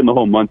just taking the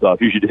whole month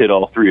off, you should hit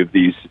all three of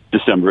these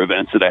December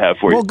events that I have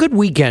for you. Well, good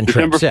weekend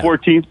December trips.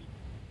 14th.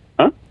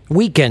 Huh?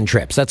 Weekend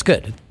trips. That's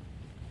good.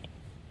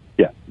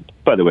 Yeah.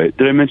 By the way,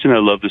 did I mention I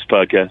love this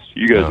podcast?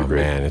 You guys Oh are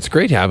great. man, it's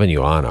great having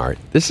you on, Art.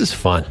 This is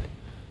fun.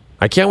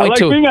 I can't I wait like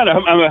to. being on it.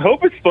 I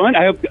hope it's fun.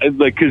 I hope,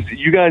 because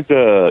you guys,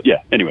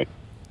 anyway.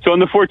 So on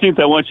the 14th,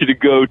 I want you to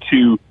go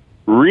to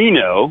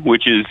Reno,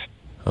 which is,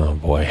 Oh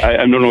boy, I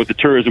don't know what the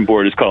tourism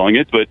board is calling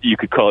it, but you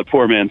could call it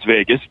Poor Man's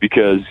Vegas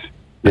because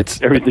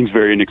it's everything's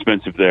very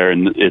inexpensive there,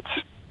 and it's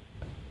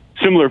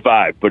similar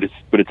vibe, but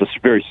it's a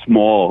very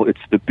small. It's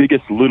the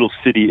biggest little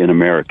city in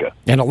America.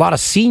 And a lot of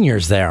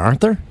seniors there,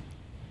 aren't there?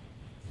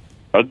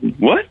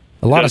 What?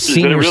 A lot of Is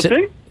that a real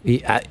seniors.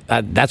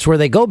 thing? That's where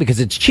they go because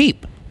it's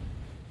cheap.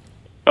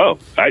 Oh,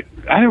 I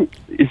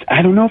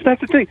don't know if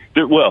that's the thing.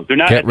 They're not. Get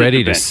at this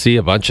ready to event. see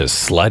a bunch of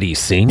slutty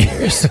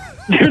seniors.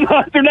 They're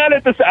not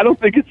at this. I don't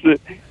think it's the.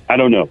 I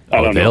don't know. I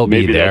don't know. they'll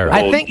be Maybe there. that's a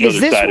I whole think, is other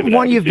this side of it I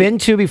one haven't you've seen. been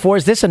to before?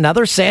 Is this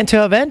another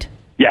Santa event?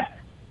 Yeah.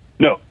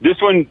 No,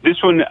 this one.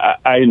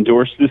 I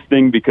endorse this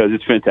thing because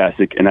it's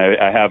fantastic, and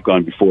I have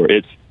gone before.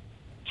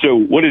 So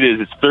what it is.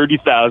 It's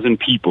 30,000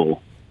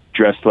 people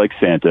dressed like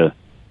Santa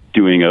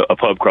doing a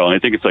pub crawl, and I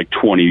think it's like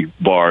 20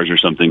 bars or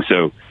something.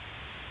 So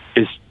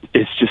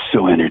it's just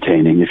so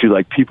entertaining. If you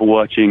like people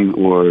watching,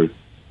 or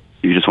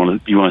you just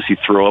want to see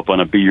throw up on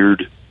a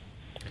beard.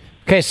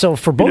 Okay, so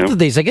for both of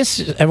these, I guess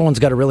everyone's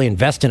got to really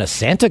invest in a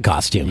Santa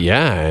costume.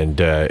 Yeah,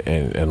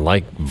 and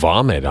like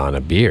vomit on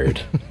a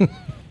beard.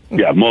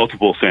 Yeah,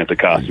 multiple Santa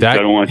costumes. I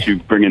don't want you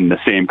bringing the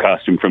same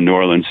costume from New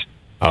Orleans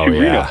Oh, to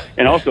Reno. yeah.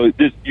 And also,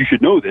 you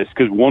should know this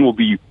because one will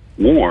be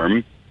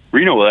warm.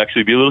 Reno will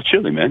actually be a little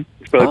chilly, man.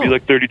 It's probably be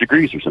like 30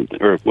 degrees or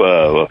something. Or,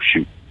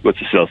 shoot, what's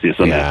the Celsius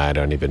on that? Yeah, I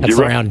don't even That's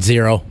know. around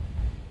 0.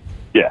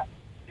 Yeah. That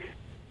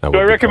So I would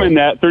be recommend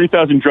cool. that.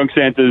 30,000 Drunk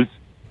Santas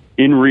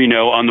in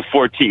Reno on the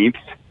 14th,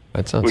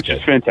 That sounds which good.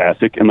 is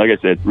fantastic. And like I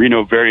said,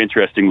 Reno, very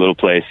interesting little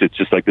place. It's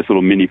just like this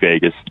little mini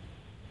Vegas.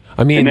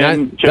 I mean,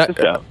 And then check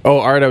this out. Oh,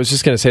 Art, I was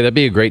just going to say that'd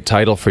be a great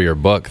title for your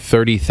book,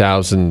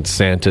 30,000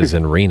 Santas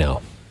in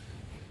Reno.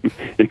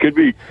 It could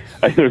be.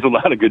 There's a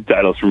lot of good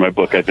titles for my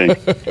book, I think.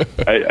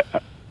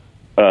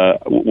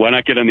 Why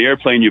not get on the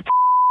airplane, you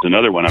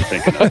another one I'm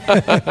thinking of.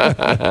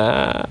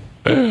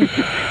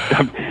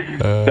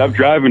 Stop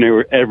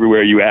driving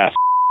everywhere, you ass.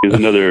 There's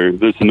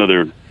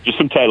another, just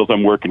some titles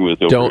I'm working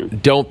with over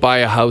Don't buy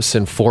a house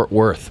in Fort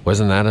Worth.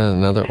 Wasn't that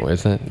another one?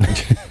 Isn't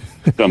it?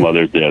 some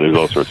others. Yeah, there's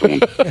all sorts of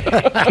ones. So,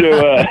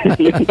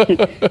 you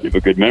have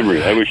a good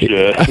memory. I wish you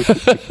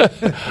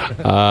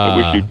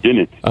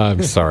didn't.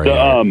 I'm sorry.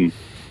 So,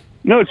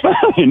 no, it's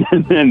fine.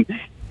 And then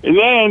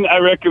I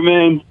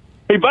recommend,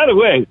 hey, by the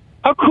way,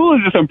 how cool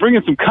is this? I'm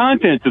bringing some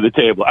content to the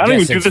table. I don't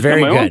Yes, even do it's this on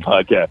very my own good.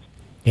 podcast.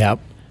 Yep.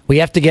 We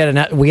have to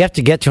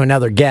get to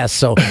another guest,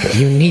 so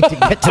you need to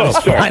get to this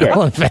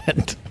final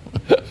event.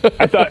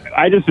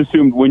 I just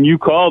assumed when you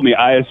called me,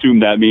 I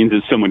assumed that means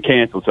that someone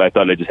canceled, so I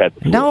thought I just had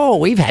to. No,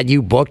 we've had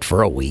you booked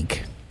for a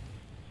week.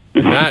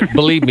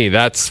 Believe me,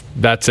 that's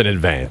in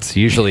advance.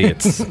 Usually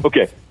it's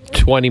Okay.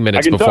 20 I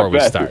minutes can before talk we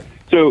faster. start.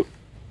 So,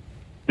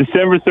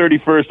 December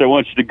 31st, I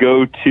want you to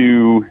go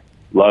to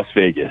Las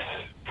Vegas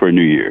for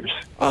New Year's.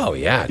 Oh,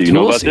 yeah. Do you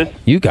know about Toolsie. this?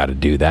 You got to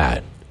do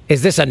that.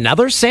 Is this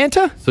another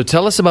Santa? So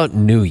tell us about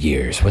New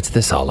Year's. What's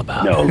this all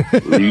about? No,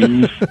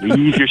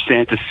 leave your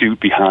Santa suit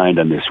behind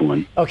on this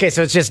one. Okay,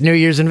 so it's just New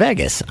Year's in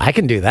Vegas. I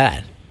can do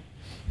that.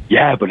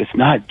 Yeah, but it's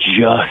not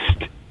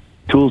just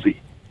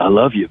Toolsie. I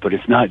love you, but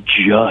it's not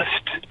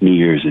just New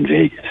Year's in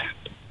Vegas.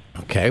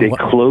 Okay. They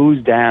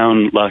closed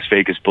down Las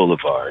Vegas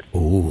Boulevard.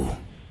 Ooh.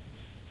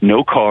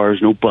 No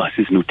cars, no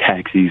buses, no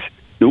taxis,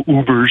 no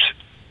Ubers.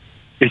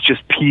 It's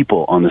just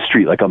people on the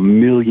street, like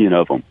 1 million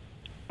of them.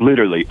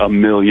 Literally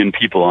 1 million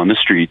people on the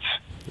streets.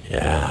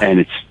 Yeah. And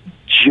it's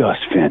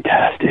just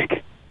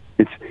fantastic.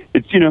 It's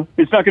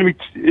it's not going to be.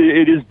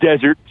 It is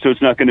desert, so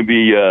it's not going to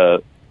be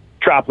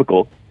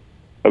tropical.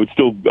 I would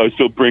still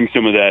bring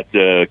some of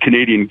that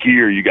Canadian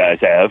gear you guys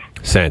have.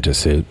 Santa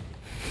suit.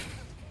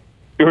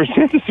 Or a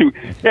Santa suit.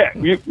 Yeah.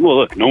 Well,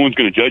 look, no one's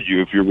going to judge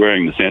you if you're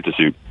wearing the Santa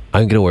suit.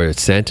 I'm going to wear a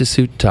Santa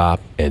suit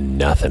top and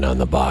nothing on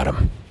the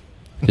bottom.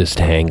 Just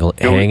hanging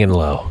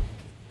low.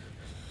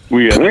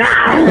 We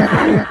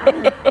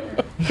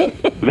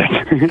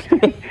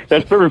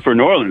that's perfect for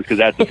New Orleans because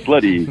that's a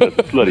slutty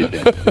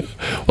Santa.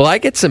 Will I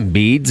get some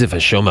beads if I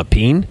show my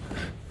peen?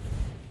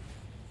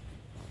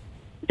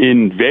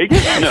 In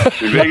Vegas? No,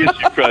 in Vegas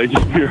you probably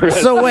just be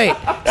arrested. So wait.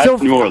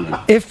 That's New Orleans.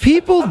 If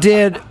people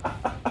did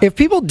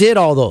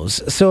all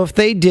those, so if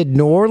they did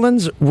New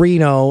Orleans,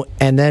 Reno,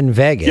 and then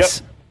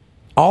Vegas,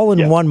 all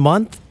in 1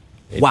 month,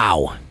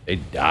 wow.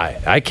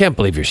 I can't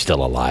believe you're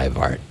still alive,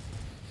 Art.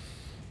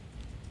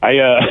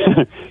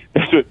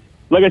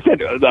 Like I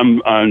said,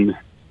 on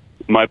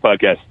my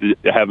podcast,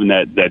 having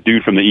that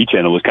dude from the E!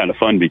 Channel was kind of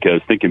fun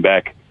because thinking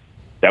back,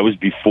 that was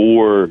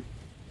before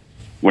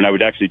when I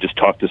would actually just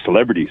talk to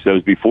celebrities. That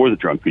was before the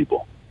drunk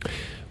people.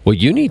 Well,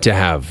 you need to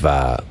have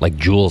like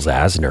Jules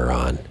Asner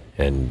on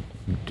and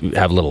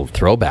have a little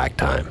throwback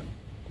time.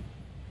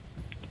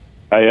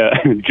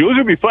 Jules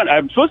would be fun.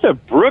 I'm supposed to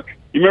have Brooke.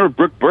 You remember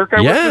Brooke Burke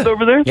I worked with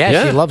over there?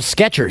 Yeah, she loves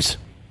Skechers.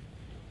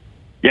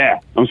 Yeah,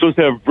 I'm supposed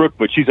to have Brooke,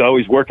 but she's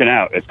always working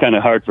out. It's kind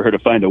of hard for her to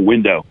find a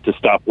window to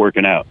stop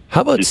working out. How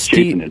about Just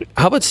chasing Steve? it.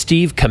 How about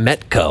Steve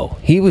Kometko?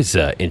 He was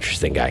an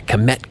interesting guy.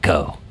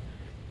 Kometko.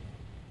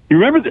 You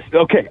remember this?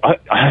 Okay,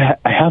 I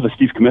have a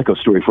Steve Kometko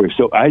story for you.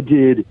 So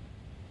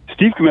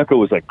Steve Kometko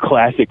was like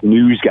classic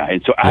news guy,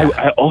 and so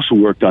I also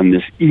worked on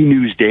this E!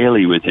 News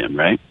Daily with him,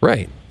 right?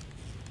 Right.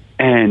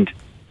 And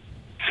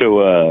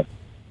so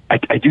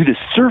I do this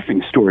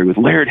surfing story with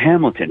Laird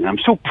Hamilton, and I'm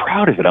so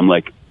proud of it. I'm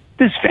like,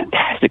 this is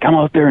fantastic. I'm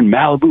out there in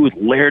Malibu with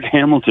Laird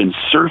Hamilton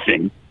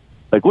surfing.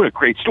 Like, what a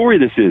great story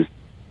this is.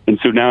 And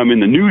so now I'm in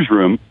the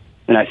newsroom,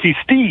 and I see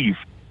Steve.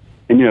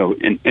 And, you know,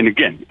 and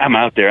again, I'm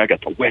out there. I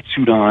got the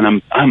wetsuit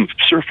on. I'm a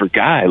surfer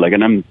guy. Like,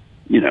 and I'm,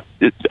 you know,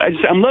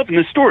 I'm loving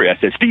this story. I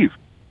said, Steve,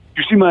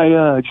 did you see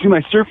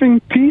my surfing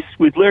piece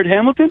with Laird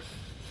Hamilton?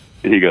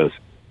 And he goes,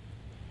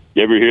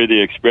 you ever hear the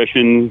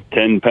expression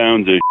 10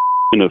 pounds of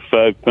in a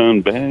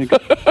 5-pound bag?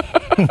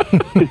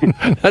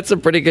 That's a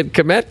pretty good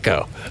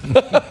Kometko.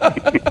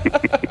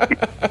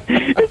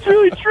 It's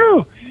really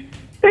true.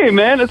 Hey,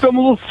 man, that's I'm a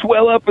little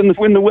swell up in the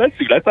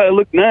wetsuit. I thought I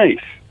looked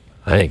nice.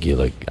 I think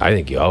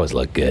you always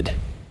look good.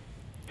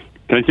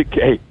 Can I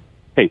say,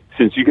 hey,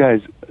 since you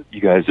guys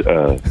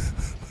are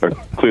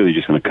clearly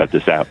just going to cut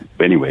this out.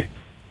 But anyway.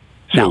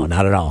 No,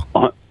 not at all.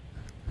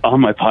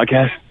 On my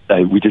podcast,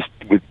 we just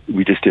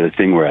did a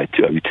thing where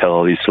we tell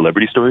all these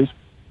celebrity stories.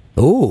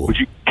 Ooh.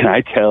 Can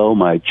I tell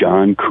my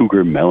John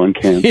Cougar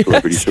Mellencamp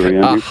celebrity story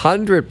on you?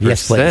 100%.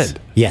 Yes, please.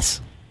 Yes.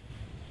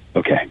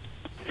 Okay.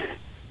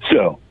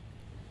 So,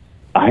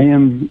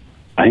 I'm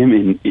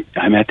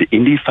at the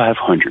Indy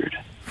 500.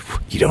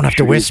 You don't have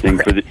to whisper.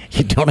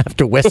 You don't have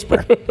to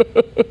whisper.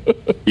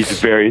 He's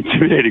a very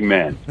intimidating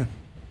man.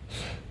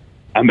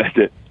 I'm at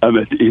the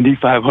Indy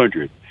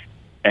 500,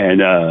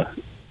 and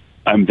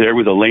I'm there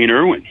with Elaine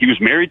Irwin. He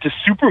was married to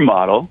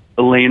supermodel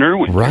Elaine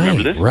Irwin. Right,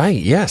 remember this? Right.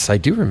 Yes, I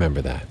do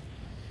remember that.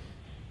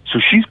 So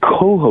she's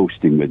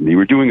co-hosting with me.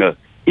 We're doing a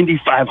Indy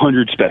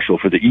 500 special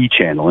for the E!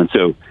 Channel, and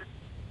so,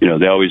 you know,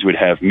 they always would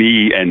have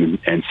me and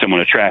someone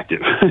attractive.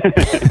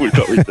 It was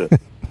always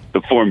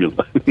the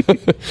formula.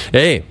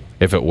 Hey,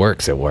 if it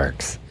works, it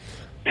works.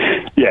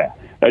 Yeah,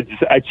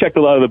 I checked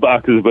a lot of the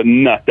boxes, but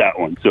not that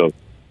one. So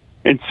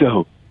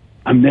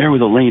I'm there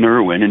with Elaine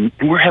Irwin, and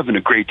we're having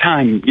a great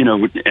time, you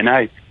know. And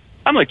I'm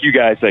like you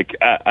guys, like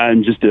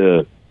I'm just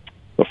a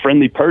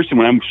friendly person.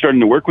 When I'm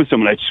starting to work with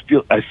someone,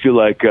 I feel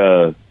like,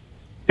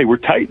 hey, we're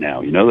tight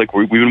now, you know, like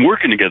we've been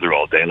working together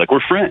all day, like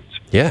we're friends.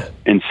 Yeah.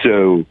 And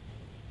so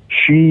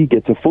she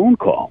gets a phone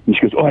call, and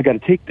she goes, "Oh, I got to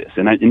take this."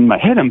 And in my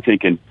head, I'm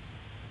thinking,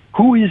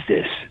 who is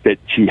this that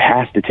she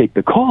has to take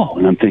the call?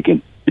 And I'm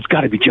thinking, it's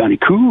got to be Johnny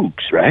Cauz,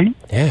 right?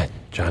 Yeah,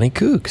 Johnny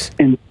Cauz.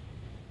 And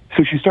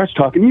so she starts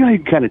talking. You know, you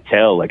can kind of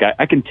tell, like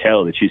I can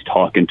tell that she's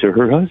talking to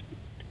her husband.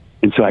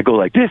 And so I go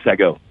like this. I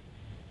go,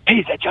 "Hey,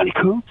 is that Johnny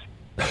Cauz?"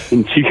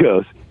 And she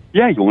goes,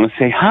 "Yeah, you want to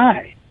say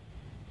hi?"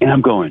 And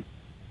I'm going,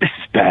 this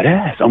is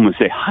badass. I'm going to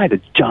say hi to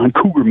John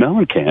Cougar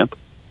Mellencamp.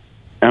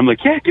 And I'm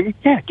like, yeah, give me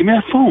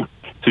that phone.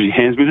 So she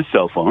hands me the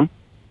cell phone.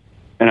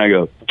 And I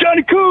go,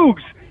 "Johnny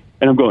Cauz!"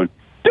 And I'm going,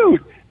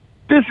 "Dude,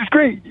 this is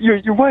great.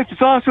 Your wife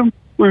is awesome.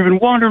 We've been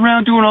wandering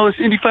around doing all this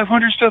Indy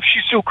 500 stuff.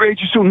 She's so great.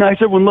 She's so nice.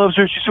 Everyone loves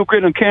her. She's so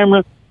great on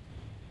camera."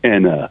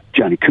 And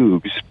Johnny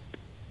Cauz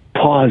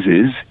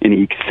pauses, and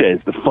he says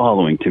the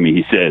following to me.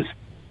 He says,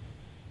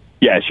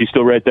 "Yeah, she's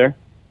still right there."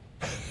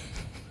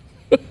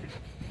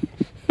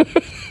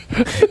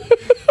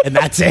 And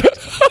that's it?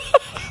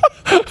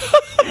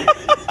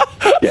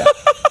 Yeah,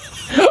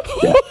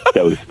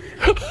 that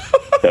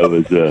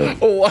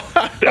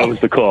was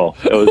the call.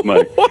 That was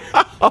my.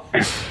 Wow.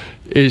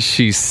 Is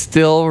she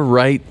still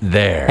right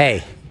there?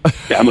 Hey.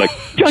 Yeah, I'm like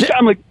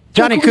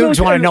Johnny Cauz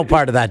wanted no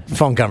part of that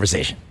phone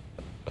conversation.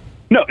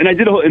 No, and I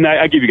did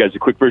I give you guys a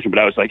quick version, but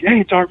I was like, "Hey,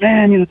 it's Art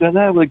Mann," you know,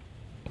 that. Like,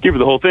 give her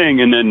the whole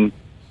thing, and then,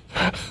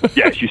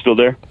 yeah, she's still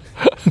there.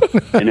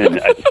 And then,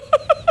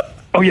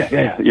 oh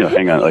yeah, you know,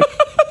 hang on, like,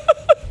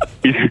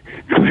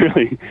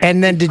 clearly.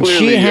 And then did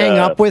she hang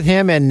up with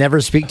him and never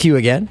speak to you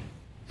again?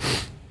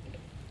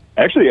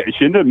 Actually,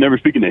 she ended up never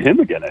speaking to him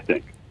again, I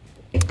think.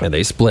 And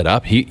they split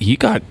up. He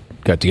got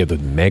together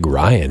with Meg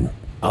Ryan.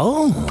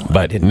 Oh,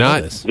 but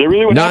not. Is that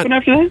really what happened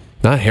after that?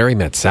 Not Harry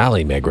Met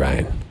Sally, Meg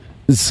Ryan.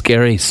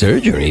 Scary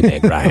surgery,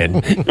 Meg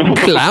Ryan.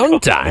 Clown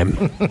time.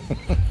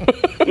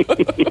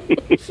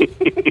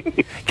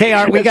 Okay,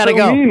 Art, we gotta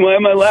go. Mean. Why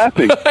am I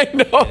laughing? I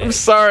know. I'm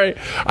sorry.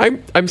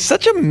 I'm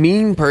such a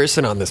mean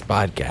person on this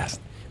podcast.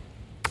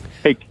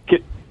 Hey,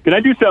 can I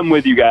do something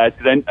with you guys?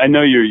 Because I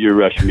know you're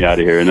rushing me out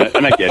of here, and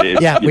I get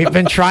it. Yeah, we've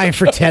been trying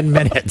for 10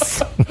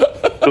 minutes.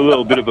 It's a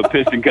little bit of a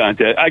pissing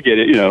contest. I get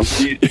it. You know,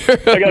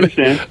 I can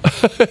understand.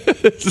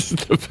 This is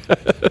the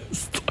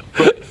best.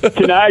 But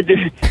can I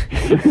do?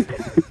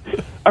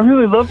 I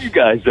really love you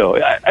guys, though.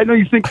 I know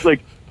you think,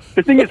 like,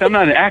 the thing is, I'm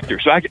not an actor,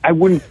 so I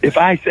wouldn't. If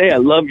I say I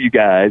love you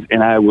guys,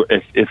 and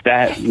if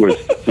that was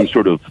some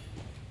sort of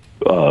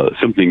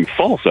something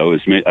false I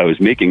was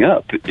making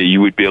up, you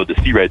would be able to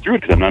see right through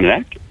it because I'm not an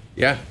actor.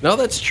 Yeah, no,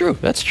 that's true.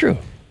 That's true.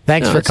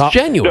 Thanks for coming.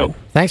 Genuine. No.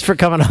 Thanks for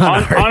coming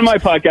on. On my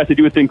podcast, I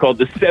do a thing called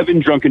the 7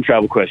 Drunken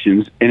Travel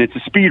Questions, and it's a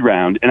speed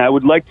round, and I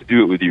would like to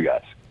do it with you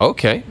guys.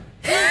 Okay.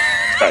 All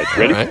right,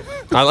 ready? All right.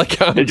 I like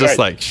how I'm just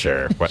right. like,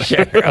 sure.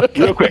 Sure.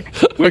 Okay. Real quick.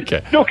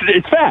 Okay. No, because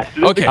it's fast.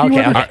 Okay. All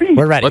right.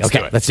 We're ready. Let's Okay,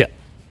 do it. let's do it.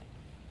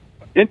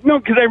 And, no,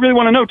 because I really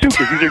want to know, too,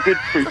 because these are good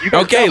for you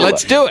guys. Okay,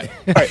 let's do it.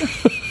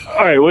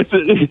 All right, what's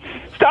it?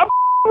 Stop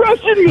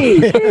rushing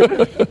me.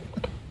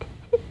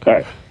 All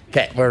right.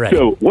 Okay, we're ready.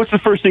 So, what's the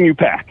first thing you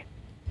pack?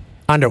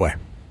 Underwear.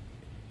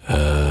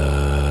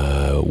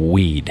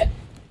 Weed.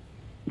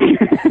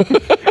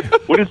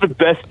 What is the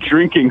best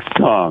drinking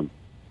song?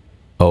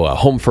 Oh,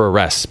 Home for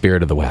Arrest,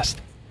 Spirit of the West.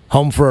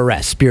 Home for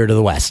Arrest, Spirit of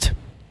the West.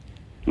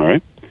 All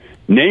right.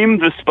 Name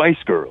the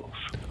Spice Girls.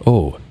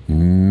 Oh,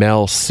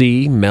 Mel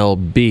C, Mel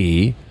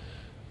B,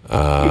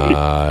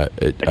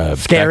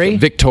 Scary.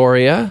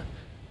 Victoria,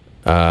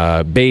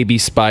 Baby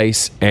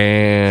Spice,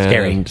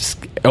 and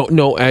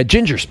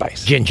Ginger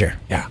Spice. Ginger.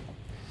 Yeah,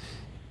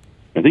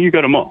 I think you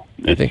got them all.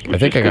 I think I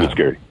got them.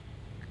 Scary.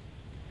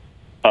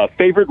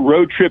 Favorite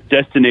road trip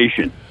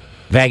destination?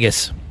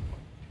 Vegas.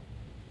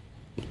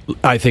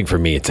 I think for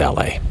me it's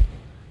LA.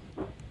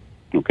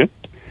 Okay.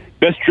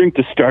 Best drink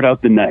to start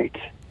out the night?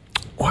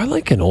 Oh, I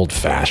like an old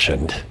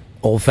fashioned.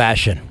 Old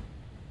fashioned.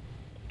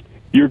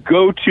 Your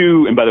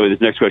go-to, and by the way,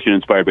 this next question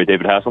inspired by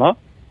David Hasselhoff.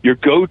 Your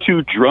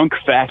go-to drunk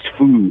fast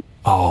food?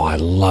 Oh, I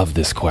love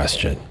this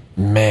question.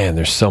 Man,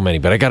 there's so many,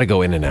 but I got to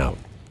go In and Out.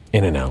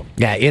 In and Out.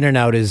 Yeah, In and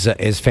Out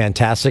is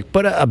fantastic,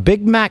 but a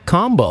Big Mac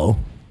combo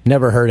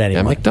never hurt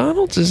anyone. Yeah,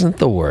 McDonald's isn't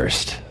the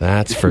worst.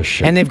 That's for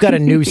sure. And they've got a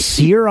new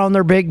sear on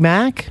their Big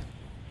Mac.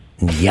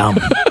 Yum.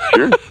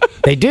 Sure.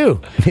 They do.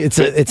 It's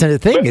a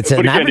thing. It's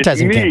an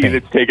advertising it's me campaign.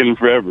 It's taken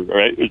forever,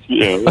 right? It's,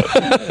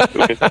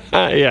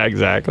 okay. Yeah,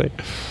 exactly.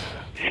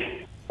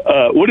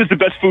 What is the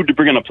best food to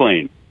bring on a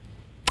plane?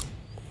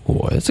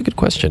 Oh, that's a good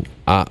question.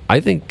 I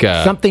think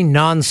something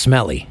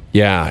non-smelly.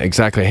 Yeah,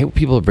 exactly. I hate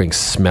people who bring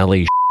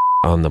smelly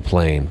on the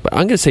plane, but I'm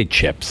going to say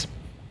chips.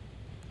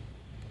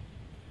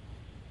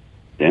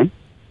 Dan?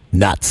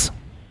 Nuts.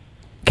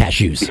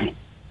 Cashews.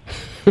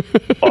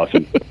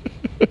 Awesome.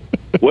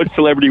 What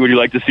celebrity would you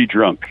like to see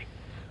drunk?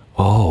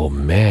 Oh,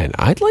 man.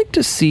 I'd like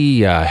to see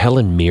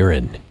Helen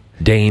Mirren.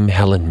 Dame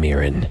Helen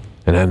Mirren.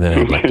 And then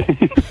I'd like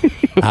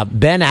to...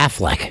 Ben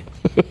Affleck.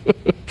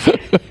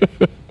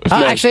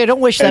 Actually, I don't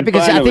wish that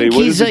because finally, I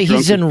think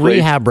he's in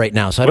rehab right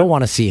now, so I don't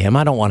want to see him.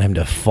 I don't want him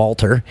to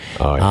falter.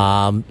 Oh,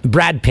 yeah.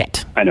 Brad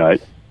Pitt. I know.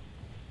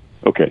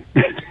 Okay.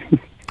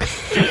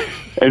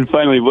 And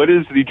finally, what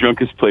is the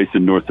drunkest place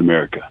in North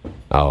America?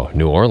 Oh,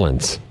 New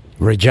Orleans.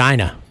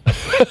 Regina.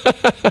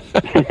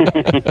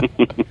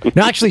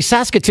 No, actually,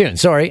 Saskatoon.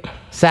 Sorry.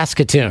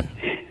 Saskatoon.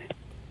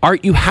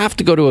 Art, you have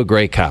to go to a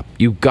Grey Cup.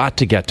 You got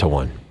to get to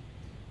one.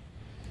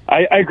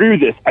 I agree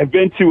with this. I've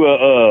been to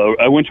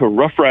I went to a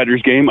Rough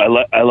Riders game.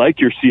 I like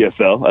your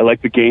CFL. I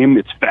like the game.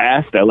 It's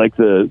fast. I like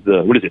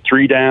the what is it,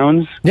 3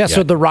 downs? Yeah,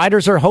 so the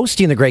Riders are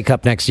hosting the Grey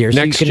Cup next year.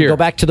 So you can go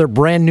back to their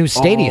brand new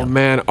stadium. Oh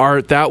man,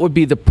 Art, that would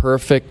be the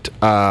perfect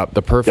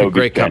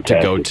Grey Cup to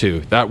go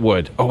to. That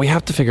would. Oh, we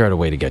have to figure out a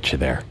way to get you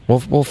there.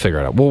 We'll figure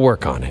it out. We'll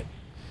work on it.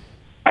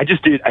 I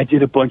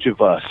did a bunch of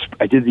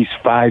I did these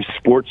 5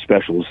 sports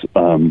specials.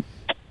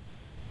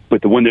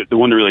 But the one that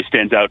really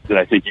stands out that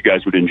I think you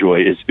guys would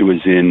enjoy is it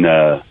was in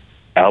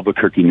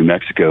Albuquerque, New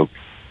Mexico.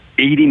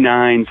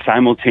 89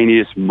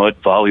 simultaneous mud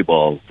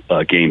volleyball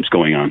games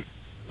going on.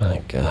 My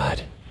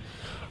God.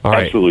 All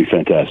right. Absolutely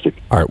fantastic.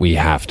 All right, we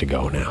have to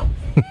go now.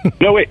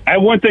 No, wait. I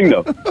have one thing,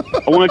 though.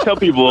 I want to tell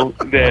people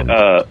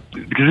that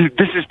because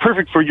this is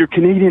perfect for your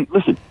Canadian...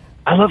 Listen,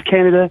 I love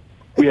Canada.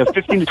 We have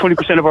 15 to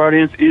 20% of our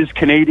audience is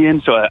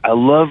Canadian, so I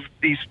love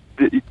these...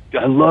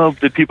 I love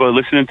that people are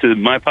listening to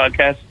my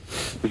podcast.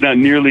 It's not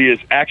nearly as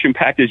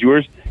action-packed as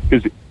yours,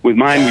 because with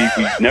mine,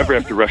 we never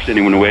have to rush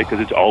anyone away, because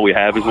it's all we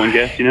have is one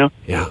guest, you know?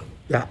 Yeah.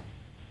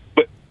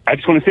 But I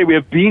just want to say we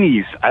have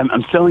beanies.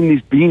 I'm selling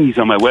these beanies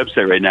on my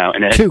website right now,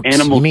 and it has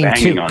animals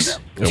banging on them.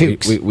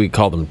 We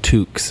call them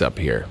toques up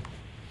here.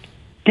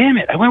 Damn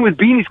it. I went with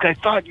beanies because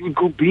I thought you would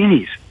go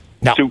beanies.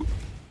 No. So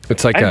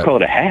it's like I'd call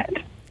it a hat.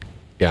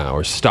 Yeah,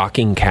 or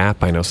stocking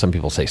cap. I know some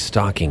people say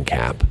stocking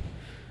cap.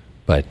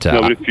 But,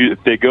 no, but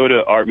if they go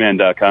to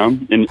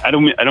artman.com, and I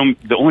don't.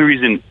 The only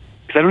reason,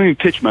 because I don't even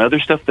pitch my other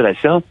stuff that I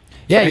sell.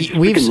 Yeah,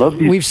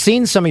 we've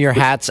seen some of your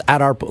hats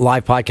at our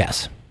live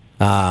podcast.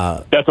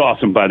 That's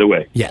awesome, by the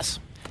way. Yes.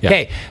 Yeah.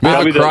 Okay.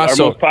 Probably our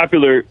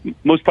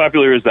most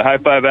popular is the high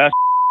five ass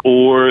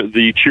or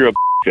the cheer up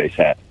face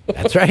hat.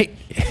 That's right.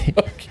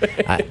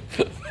 I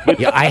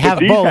have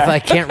both. I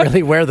can't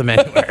really wear them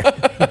anywhere.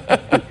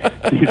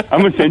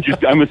 I'm gonna send you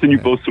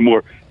both some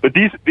more. But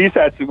these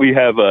hats, we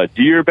have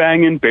deer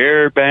banging,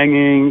 bear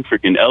banging,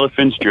 freaking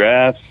elephants,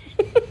 giraffes,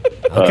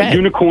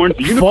 unicorns.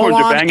 The unicorns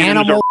are banging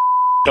and there's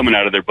coming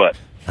out of their butt.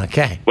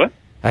 Okay. What?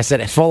 I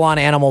said full-on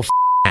animal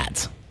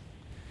hats.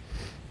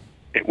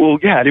 Well,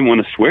 yeah, I didn't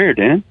want to swear,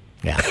 Dan.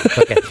 Yeah.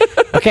 Okay.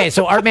 Okay,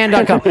 so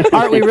artman.com.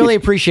 Art, we really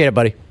appreciate it,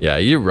 buddy. Yeah,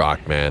 you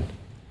rock, man.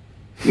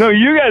 No,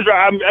 you guys are.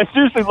 I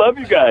seriously love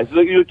you guys.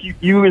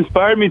 You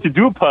inspired me to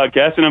do a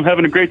podcast, and I'm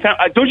having a great time.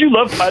 Don't you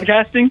love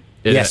podcasting?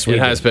 Yes, it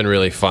has been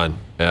really fun,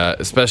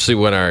 especially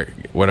when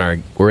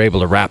we're able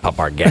to wrap up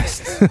our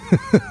guests.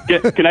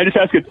 Can I just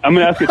ask I'm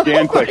going to ask a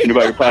Dan question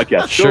about your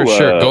podcast. Sure.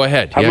 Go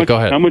ahead. Go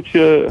ahead. How much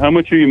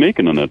are you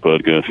making on that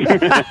podcast?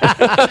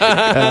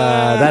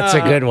 That's a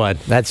good one.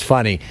 That's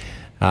funny.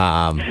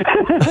 I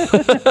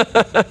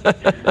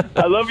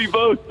love you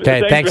both.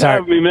 Okay, thanks, for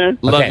Art. having me, man.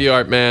 Love you,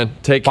 Art Man.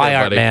 Take care, Bye,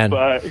 buddy. Art Man.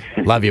 Bye.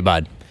 Love you,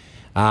 bud.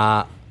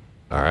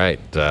 All right,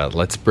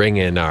 let's bring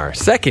in our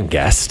second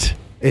guest.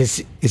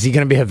 Is he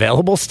going to be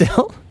available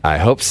still? I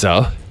hope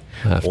so.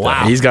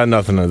 Wow. He's got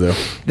nothing to do.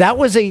 That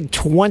was a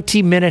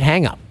 20-minute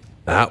hang-up.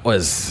 That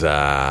was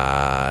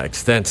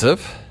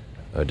extensive.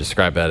 I would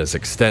describe that as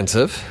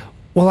extensive.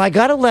 Well, I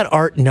got to let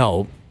Art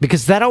know,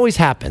 because that always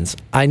happens.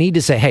 I need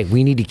to say, hey,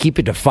 we need to keep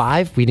it to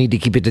 5. We need to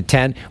keep it to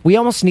 10. We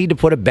almost need to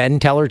put a Ben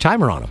Teller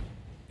timer on him.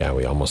 Yeah,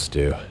 we almost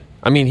do.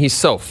 I mean, he's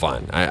so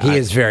fun. He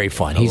is very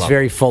fun. He's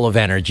very full of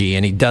energy,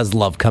 and he does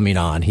love coming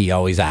on. He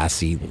always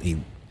asks. He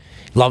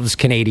loves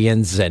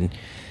Canadians, and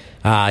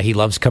he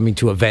loves coming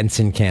to events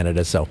in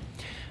Canada. So,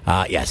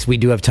 yes, we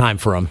do have time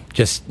for him,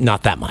 just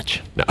not that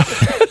much. No.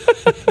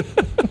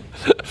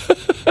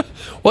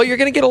 Well, you're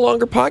going to get a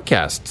longer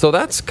podcast, so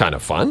that's kind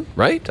of fun,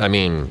 right? I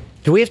mean...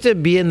 Do we have to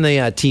be in the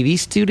TV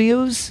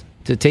studios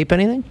to tape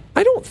anything?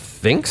 I don't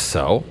think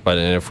so, but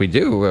if we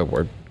do,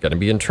 we're going to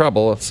be in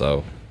trouble,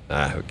 so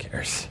who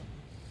cares?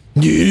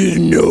 You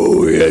didn't know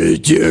we had a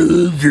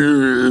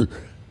television.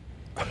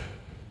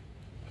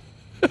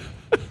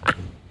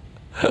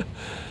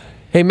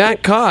 Hey,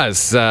 Matt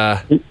Cauz,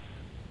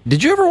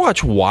 did you ever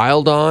watch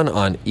Wild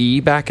on E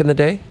back in the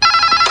day?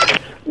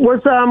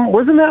 Wasn't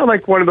that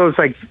like one of those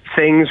like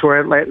things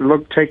where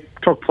it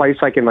took place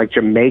like in like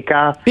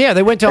Jamaica? Yeah,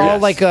 they went to all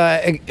like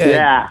to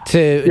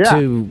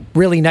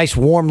really nice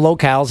warm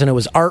locales, and it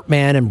was Art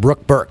Mann and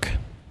Brooke Burke.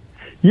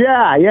 Yeah.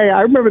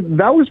 I remember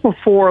that was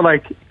before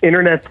like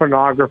internet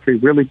pornography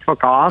really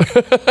took off.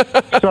 So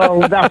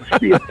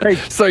that was like,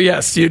 So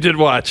yes, you did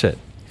watch it.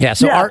 Yeah,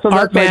 so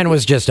Art Mann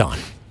was just on.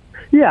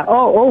 Yeah.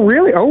 Oh,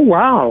 really? Oh,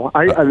 wow.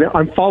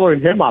 I'm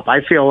following him up.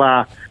 I feel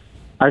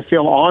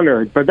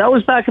honored. But that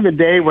was back in the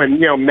day when,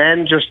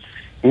 men just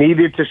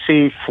needed to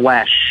see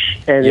flesh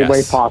any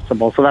way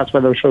possible. So that's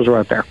why those shows were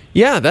out there.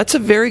 Yeah, that's a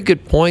very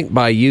good point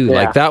by you. Yeah.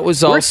 Like that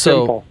was We're also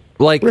simple.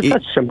 like we're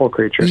such simple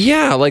creatures.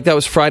 Yeah, like that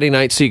was Friday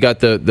night, so you got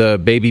the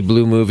Baby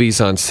Blue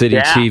movies on City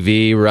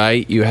TV,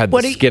 right? You had the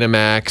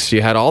Skinamax,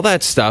 you had all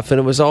that stuff, and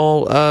it was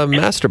all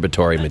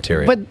masturbatory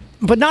material.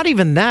 But not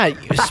even that.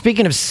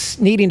 Speaking of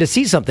needing to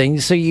see something,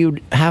 so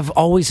you'd have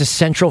always a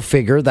central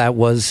figure that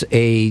was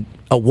a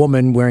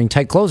woman wearing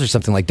tight clothes or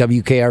something like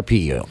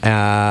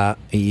WKRP.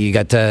 You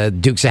got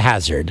Dukes of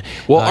Hazzard.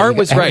 Well, Art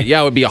was right.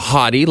 Yeah, it would be a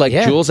hottie. Like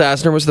Jules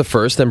Asner was the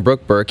first, then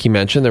Brooke Burke, he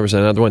mentioned. There was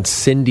another one,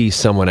 Cindy,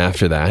 someone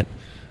after that.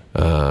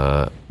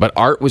 But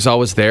Art was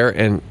always there.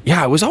 And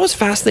yeah, it was always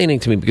fascinating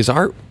to me because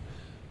Art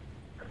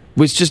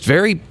was just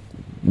very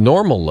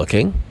normal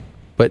looking.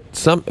 But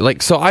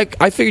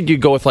I figured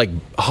you'd go with like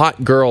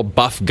hot girl,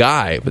 buff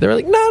guy. But they were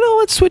like, no,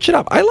 let's switch it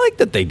up. I like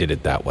that they did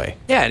it that way.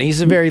 Yeah, and he's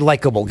a very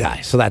likable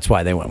guy, so that's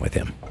why they went with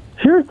him.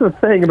 Here's the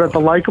thing about the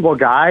likable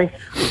guy.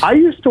 I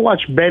used to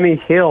watch Benny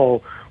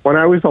Hill when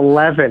I was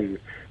 11,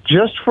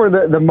 just for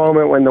the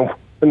moment when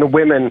the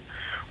women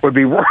would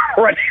be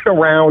running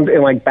around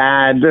in like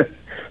bad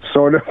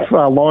sort of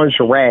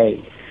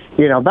lingerie.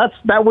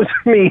 That was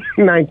me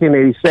in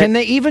 1986. Can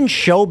they even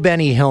show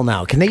Benny Hill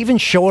now? Can they even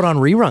show it on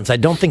reruns? I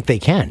don't think they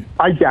can.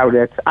 I doubt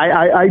it.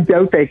 I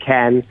doubt they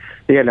can,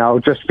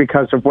 just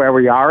because of where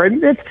we are.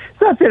 And it's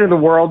not the end of the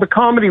world. The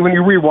comedy, when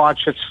you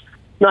rewatch, it's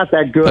not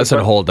that good.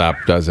 Doesn't hold up,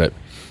 does it?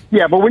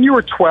 Yeah, but when you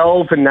were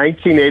 12 in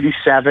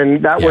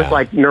 1987, that was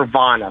like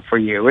nirvana for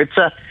you. It's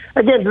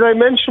again, did I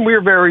mention we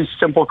are very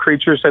simple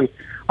creatures? And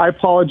I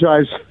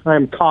apologize.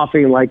 I'm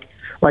coughing like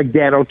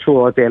Dan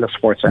O'Toole at the end of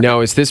Sports Center.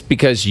 Now, is this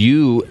because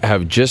you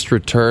have just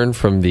returned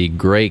from the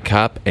Grey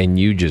Cup and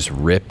you just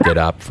ripped it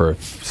up for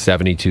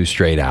 72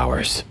 straight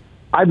hours?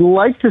 I'd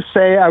like to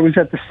say I was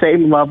at the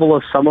same level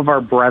as some of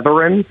our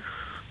brethren,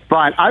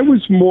 but I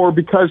was more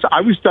because I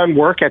was done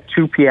work at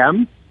 2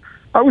 p.m.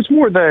 I was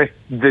more the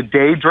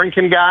day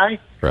drinking guy.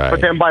 Right.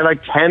 But then by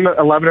like 10,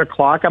 11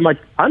 o'clock, I'm like,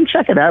 I'm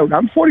checking out.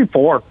 I'm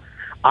 44.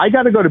 I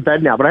got to go to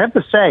bed now. But I have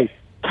to say,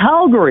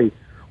 Calgary,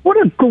 what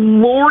a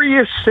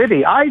glorious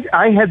city.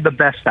 I had the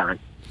best time.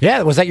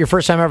 Yeah, was that your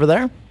first time ever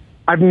there?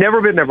 I've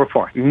never been there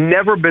before.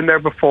 Never been there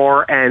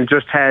before, and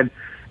just had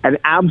an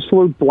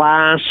absolute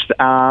blast.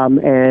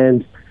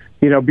 And,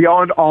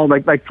 beyond all,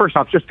 like first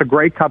off, just the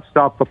Grey Cup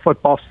stuff, the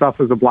football stuff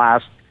was a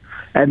blast.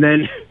 And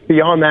then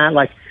beyond that,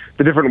 like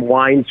the different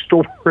wine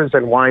stores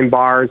and wine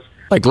bars.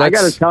 Like, I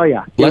got to tell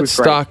you, let's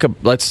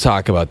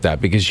talk about that,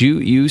 because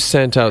you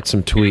sent out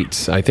some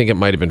tweets. I think it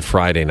might have been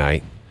Friday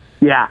night.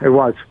 Yeah, it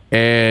was.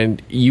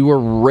 And you were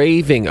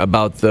raving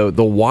about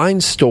the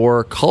wine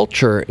store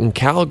culture in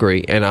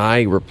Calgary, and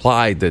I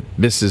replied that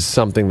this is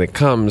something that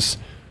comes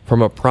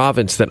from a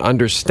province that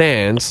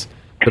understands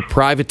that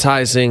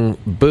privatizing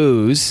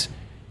booze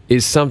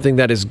is something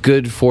that is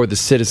good for the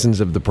citizens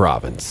of the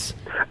province.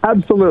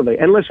 Absolutely.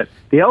 And listen,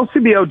 the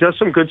LCBO does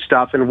some good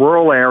stuff in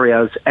rural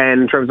areas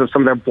and in terms of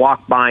some of their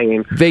block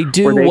buying. They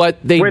do what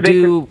they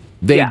do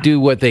They do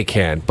what they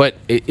can, but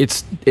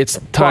it's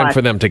time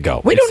for them to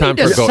go. We It's don't need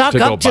time to for suck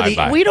go up to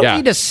bye-bye. we don't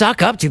need to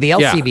suck up to the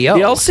LCBO.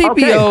 The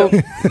LCBO,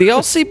 the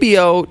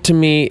LCBO to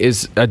me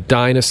is a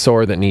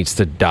dinosaur that needs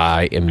to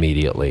die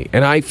immediately.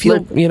 And I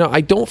feel,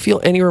 I don't feel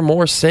any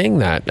remorse saying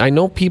that. I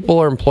know people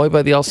are employed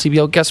by the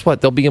LCBO. Guess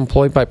what? They'll be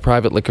employed by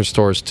private liquor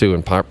stores too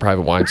and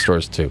private wine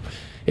stores too.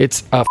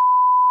 It's a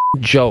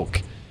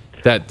joke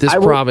that this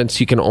province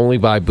you can only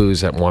buy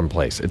booze at one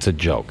place. It's a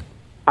joke.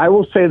 I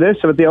will say this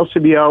about the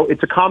LCBO: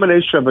 it's a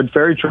combination of a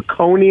very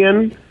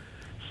draconian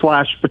 /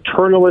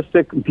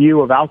 paternalistic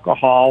view of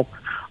alcohol,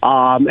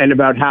 and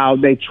about how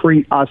they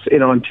treat us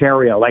in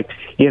Ontario. Like,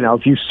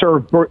 if you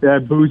serve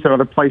booze at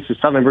other places,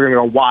 suddenly we're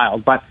going to go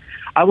wild. But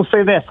I will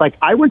say this: like,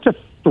 I went to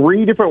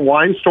 3 different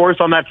wine stores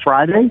on that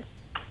Friday.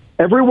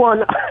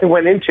 Everyone I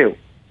went into,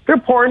 they're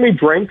pouring me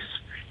drinks.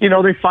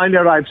 They find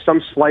out I have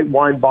some slight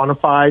wine bona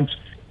fides,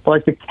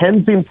 like the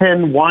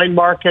Kensington Wine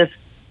Market,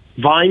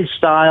 Vine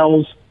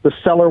Styles, the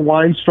Cellar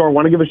Wine Store. I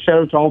want to give a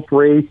shout out to all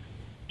 3.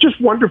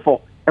 Just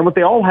wonderful. And what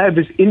they all have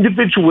is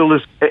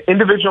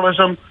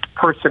individualism,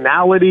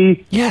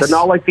 personality. Yes. They're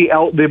not like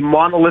the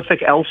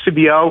monolithic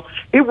LCBO.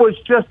 It was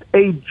just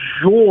a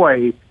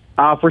joy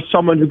for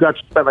someone who got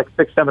to spend like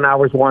 6-7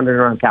 hours wandering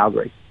around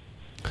Calgary.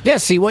 Yeah,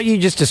 see, what you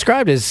just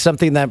described is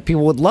something that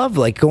people would love,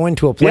 like going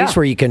to a place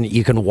where you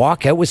can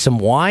walk out with some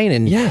wine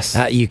and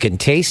you can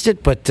taste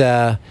it. But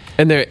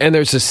and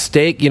there's a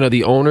stake.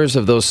 The owners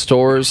of those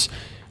stores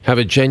have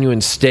a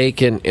genuine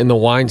stake in the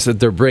wines that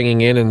they're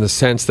bringing in the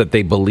sense that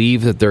they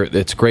believe that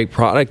it's great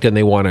product and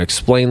they want to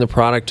explain the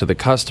product to the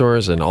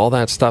customers and all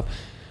that stuff.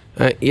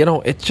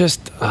 It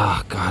just,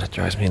 oh God, it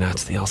drives me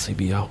nuts, the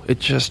LCBO.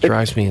 It just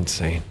drives me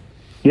insane.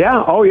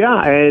 Yeah, oh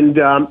yeah, and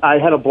I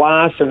had a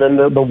blast, and then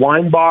the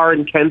wine bar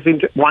in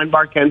Kensington, I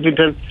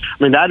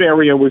mean, that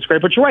area was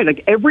great. But you're right,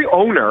 like every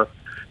owner,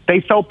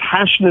 they felt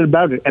passionate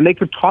about it, and they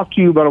could talk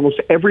to you about almost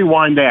every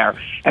wine there,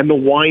 and the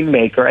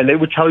winemaker, and they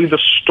would tell you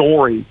the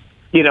story.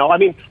 I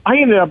mean, I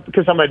ended up,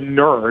 because I'm a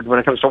nerd when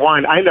it comes to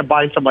wine, I ended up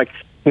buying some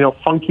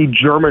funky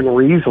German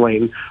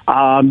Riesling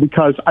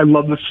because I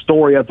love the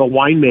story of the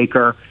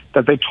winemaker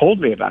that they told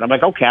me about. I'm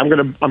like, okay, I'm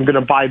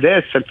gonna buy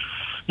this, and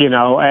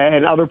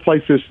and other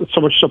places, so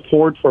much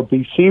support for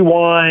BC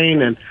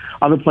wine and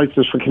other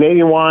places for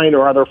Canadian wine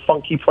or other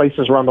funky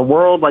places around the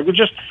world. Like,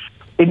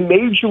 it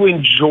made you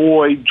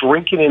enjoy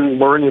drinking and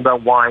learning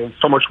about wine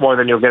so much more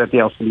than you'll get at the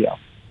LCBO.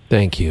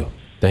 Thank you,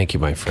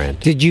 my friend.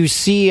 Did you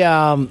see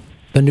the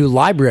new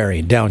library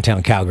in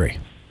downtown Calgary?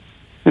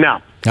 No.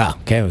 Oh,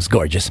 okay, it was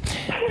gorgeous.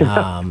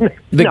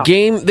 The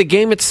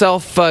game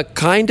itself,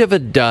 kind of a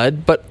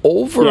dud, but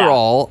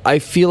overall, I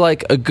feel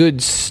like a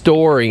good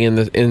story in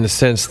the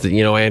sense that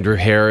Andrew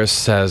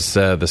Harris has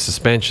the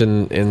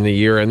suspension in the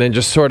year, and then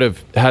just sort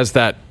of has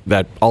that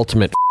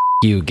ultimate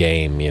you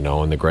game,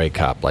 in the Grey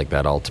Cup, like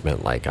that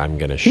ultimate, like I'm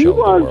going to show the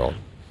world.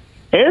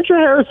 Andrew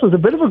Harris was a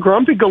bit of a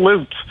grumpy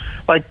galoot.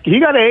 Like, he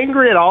got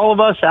angry at all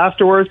of us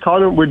afterwards,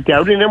 calling him, we're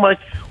doubting him. Like,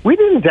 we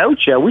didn't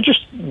doubt you. We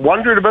just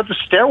wondered about the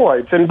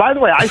steroids. And by the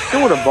way, I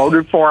still would have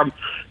voted for him.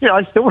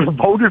 I still would have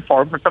voted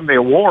for him for some of the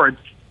awards.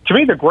 To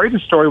me, the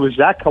greatest story was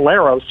Zach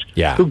Caleros,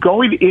 who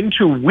going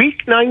into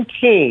week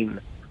 19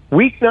 of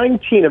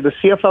the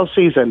CFL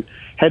season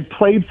had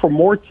played for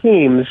more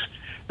teams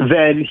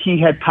than he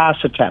had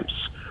pass attempts,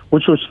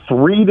 which was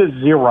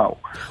 3-0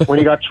 when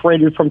he got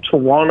traded from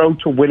Toronto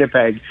to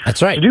Winnipeg.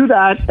 That's right. To do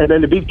that, and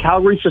then to beat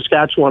Calgary,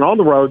 Saskatchewan on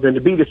the road, then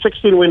to beat a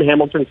 16-win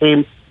Hamilton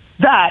team,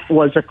 that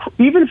was,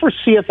 even for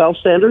CFL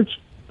standards,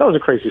 that was a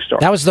crazy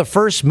story. That was the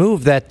first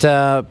move that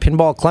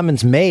Pinball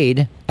Clemens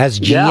made as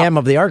GM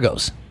of the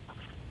Argos.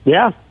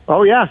 Yeah.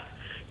 Oh, yeah.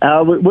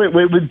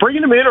 With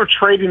bringing him in or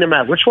trading him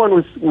out? Which one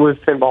was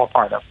Pinball a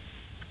part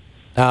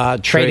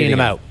of? Trading him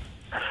out.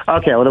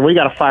 Okay, well, then we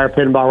got to fire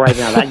Pinball right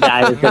now. That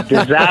guy is a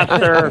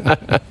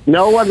disaster.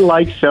 No one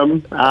likes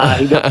him.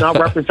 He does not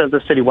represent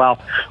the city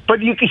well.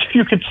 But you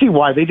could see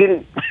why. They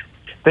didn't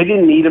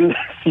need him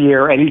this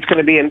year, and he's going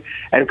to be in.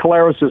 And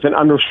Caleros is an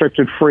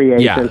unrestricted free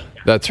agent. Yeah,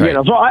 that's right.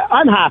 So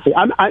I'm happy.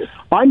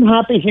 I'm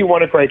happy he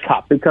won a Grey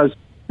Cup because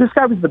this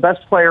guy was the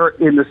best player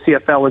in the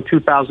CFL in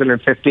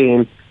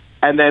 2015.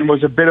 And then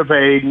was a bit of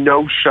a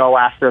no-show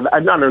after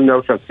that. Not a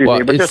no-show, excuse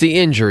me. But it's the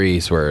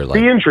injuries were like...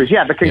 The injuries,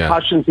 the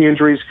concussions, the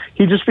injuries.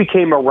 He just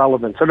became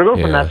irrelevant. So to go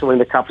from that to win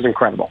the Cup is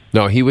incredible.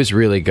 No, he was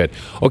really good.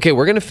 Okay,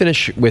 we're going to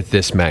finish with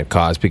this, Matt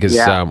Cauz, because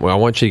I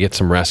want you to get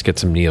some rest, get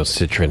some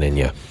Neocitrin in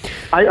you.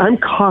 I'm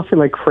coughing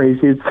like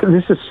crazy.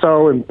 This is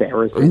so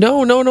embarrassing.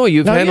 No.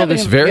 You've handled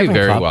this very,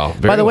 very well.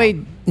 By the way,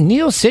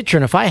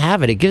 Neocitrin, if I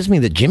have it, it gives me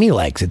the Jimmy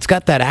legs. It's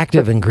got that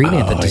active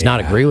ingredient that does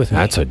not agree with me.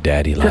 That's what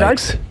Daddy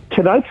likes.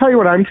 Can I tell you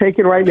what I'm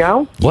taking right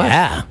now? What?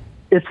 Yeah.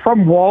 It's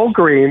from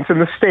Walgreens in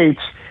the States.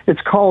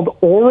 It's called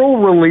Oral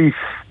Relief.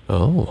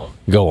 Oh,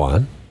 go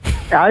on.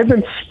 I've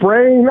been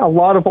spraying a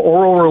lot of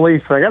Oral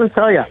Relief. I got to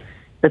tell you,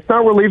 it's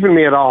not relieving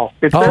me at all.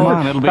 It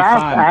says it's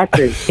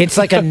fast-acting. It's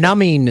like a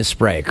numbing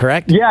spray,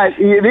 correct? Yeah,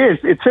 it is.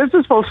 It says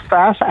it's both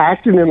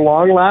fast-acting and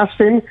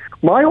long-lasting.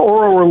 My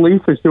Oral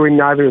Relief is doing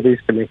neither of these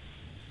to me.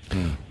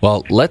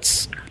 Well,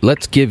 let's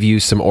give you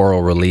some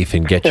oral relief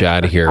and get you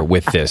out of here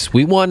with this.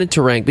 We wanted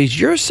to rank these.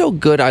 You're so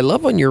good. I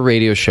love on your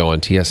radio show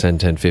on TSN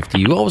 1050.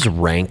 You always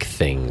rank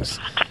things.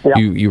 Yeah.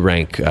 You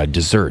rank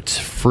desserts,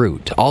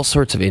 fruit, all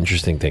sorts of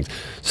interesting things.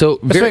 So,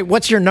 Wait,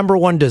 what's your number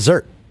one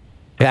dessert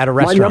at a My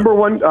restaurant? number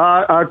one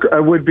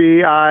would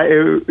be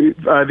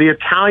the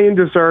Italian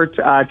dessert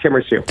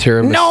tiramisu.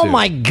 tiramisu. No,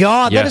 my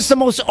God. That Yes. is the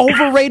most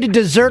overrated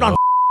dessert on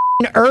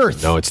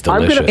earth. No, it's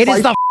I'm delicious. gonna It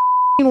is the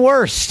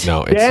worst.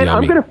 No, it's Dan,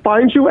 yummy. I'm going to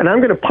find you and I'm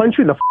going to punch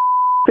you in the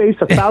face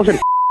 1,000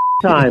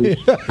 times.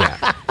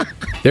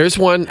 There's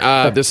one.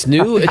 This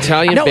new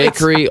Italian No, it's-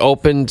 bakery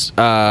opened,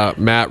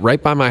 Matt,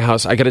 right by my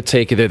house. I got to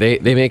take you there.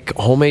 They make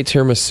homemade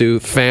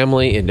tiramisu.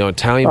 Family,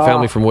 Italian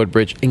family from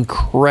Woodbridge.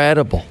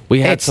 Incredible.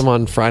 We had It's some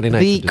on Friday night.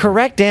 The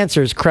correct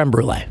answer is creme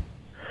brulee.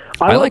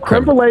 I like like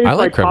creme creme- brulee. I is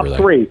like my creme top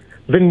brulee. 3.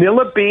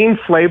 Vanilla bean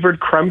flavored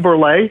creme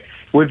brulee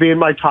would be in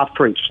my top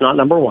 3. It's not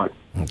number 1.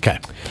 Okay.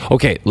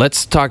 Okay,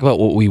 let's talk about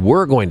what we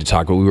were going to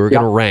talk about. We were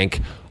going to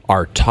rank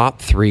our top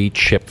 3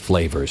 chip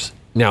flavors.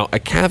 Now, a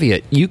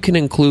caveat: you can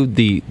include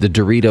the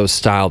Doritos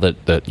style,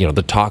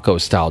 the taco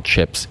style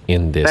chips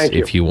in this Thank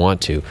you. if you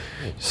want to.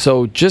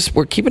 So,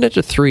 we're keeping it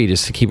to 3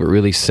 just to keep it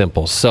really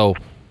simple. So,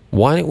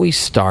 why don't we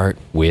start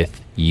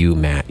with you,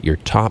 Matt? Your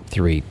top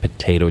 3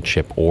 potato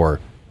chip or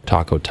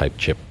taco type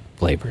chip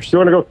flavors. You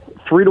want to go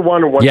 3 to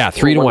 1 or 1? Yeah,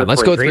 3 to 1.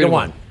 Let's go 3 to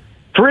 1.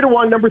 3 to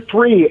 1. Number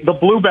 3, the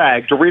blue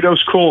bag Doritos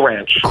Cool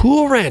Ranch.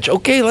 Cool Ranch.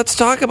 Okay, let's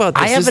talk about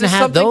this. I Is haven't this had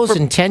something those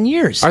from- in 10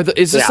 years.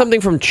 Is this Yeah. something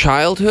from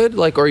childhood,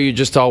 or are you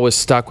just always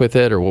stuck with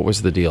it, or what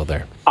was the deal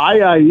there?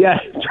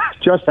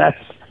 Just as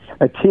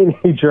a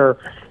teenager,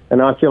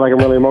 and I feel like I'm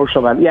really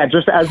emotional about it. Yeah,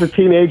 just as a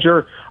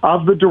teenager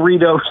of the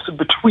Doritos,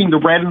 between the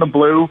red and the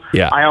blue,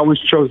 Yeah. I always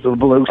chose the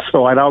blue,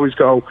 so I'd always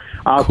go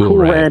Cool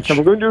Ranch. If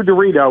we're going to do a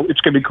Dorito, it's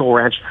going to be Cool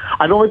Ranch.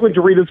 I don't like when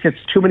Doritos gets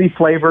too many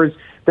flavors.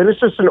 Then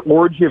it's just an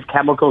orgy of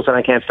chemicals, and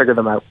I can't figure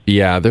them out.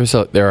 Yeah,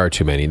 there are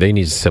too many. They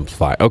need to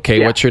simplify. Okay,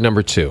 Yeah. what's your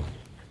number 2?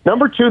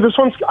 Number 2, this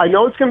one's, I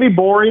know it's going to be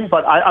boring,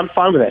 but I'm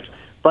fine with it.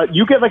 But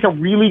you get like a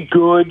really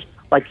good,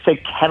 like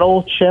say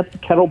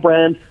kettle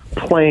brand,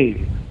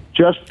 plain.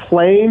 Just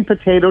plain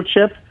potato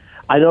chip.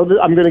 I know that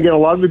I'm going to get a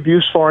lot of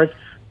abuse for it,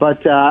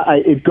 but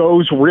it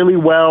goes really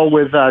well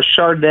with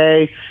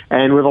Chardonnay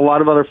and with a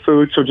lot of other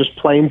food. So just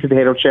plain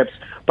potato chips,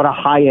 but a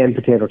high-end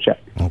potato chip.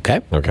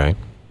 Okay. Okay.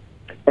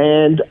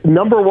 And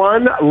number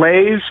 1,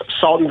 Lay's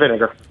salt and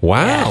vinegar.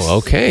 Wow. Yes.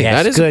 Okay, Yes,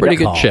 that is a good pretty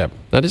good call. chip.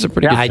 That is a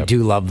pretty good I chip.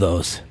 do love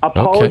those.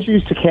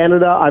 Apologies to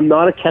Canada. I'm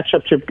not a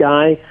ketchup chip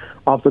guy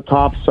off the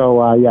top,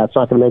 so it's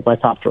not going to make my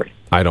top 3.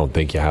 I don't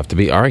think you have to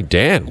be. All right,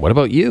 Dan, what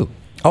about you?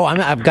 Oh,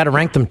 I've got to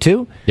rank them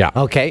too? Yeah.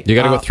 Okay. You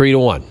got to go 3 to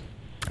 1.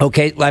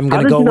 Okay, I'm How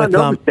going did to go you not with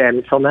know this, Dan,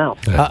 until now?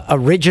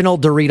 original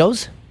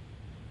Doritos.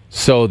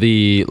 So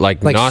the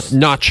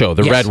nacho,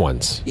 the Yes. red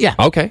ones. Yeah.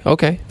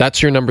 Okay.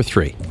 That's your number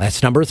 3.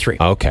 That's number 3.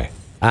 Okay.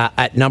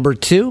 At number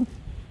 2,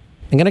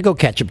 I'm going to go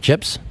ketchup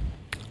chips.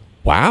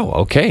 Wow.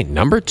 Okay.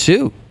 Number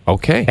 2.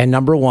 Okay. And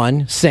number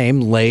 1, same,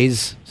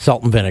 Lay's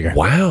salt and vinegar.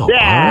 Wow.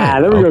 Yeah,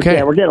 All right. there we go. Okay.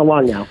 Dan. We're getting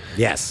along now.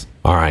 Yes.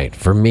 All right.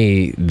 For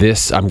me,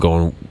 I'm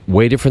going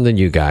way different than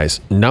you guys.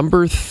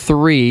 Number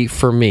 3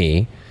 for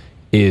me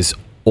is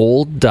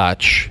Old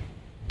Dutch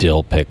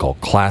dill pickle,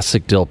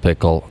 classic dill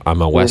pickle.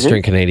 I'm a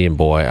Western Canadian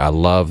boy. I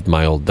love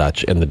my Old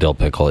Dutch, and the dill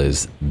pickle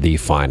is the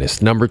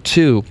finest. Number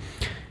 2,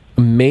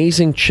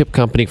 amazing chip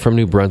company from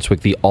New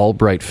Brunswick. The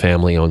Albright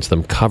family owns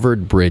them.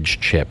 Covered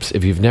Bridge chips.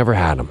 If you've never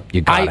had them,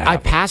 you got to have I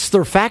them. passed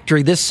their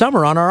factory this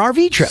summer on our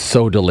RV trip.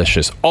 So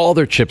delicious. All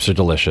their chips are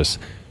delicious.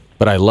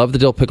 But I love the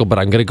dill pickle, but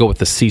I'm going to go with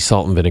the sea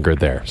salt and vinegar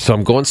there. So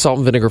I'm going salt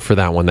and vinegar for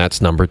that one. That's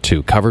number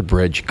 2. Covered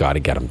Bridge, got to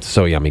get them.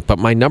 So yummy. But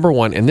my number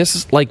 1, and this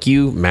is like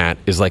you, Matt,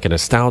 is like a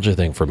nostalgia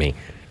thing for me.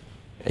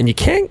 And you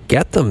can't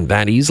get them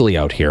that easily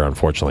out here,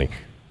 unfortunately.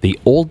 The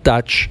Old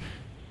Dutch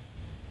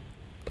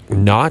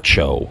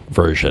nacho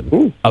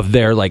version of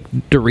their like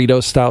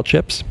Doritos style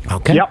chips.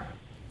 Okay. Yep.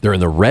 They're in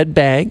the red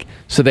bag.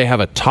 So they have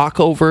a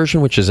taco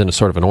version, which is in a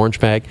sort of an orange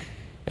bag.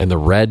 And the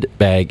red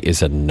bag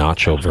is a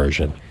nacho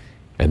version.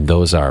 And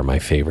those are my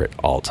favorite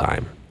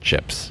all-time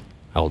chips.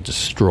 I'll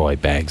destroy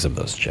bags of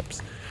those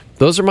chips.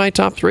 Those are my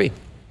top 3.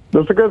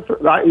 Those are good.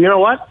 You know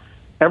what?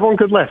 Everyone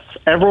good list.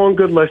 Everyone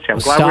good list. I'm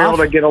glad we're able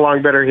to get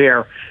along better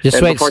here. Just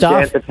and wait, before Staff.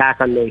 Dan's attack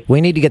on me. We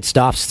need to get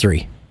Stoff's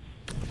 3.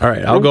 All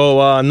right, I'll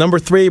go number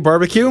 3,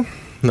 barbecue.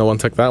 No one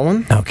took that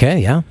one. Okay,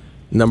 yeah.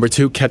 Number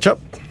 2, ketchup.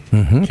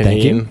 Thank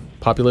Canadian you.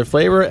 popular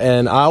flavor.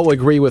 And I'll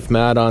agree with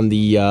Matt on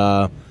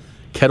the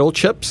kettle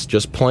chips,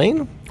 just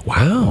plain.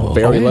 Wow.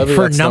 Very lovely.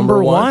 For That's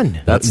number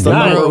 1. That's the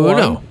Numero number 1.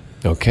 uno.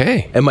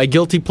 Okay. And my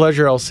guilty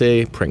pleasure, I'll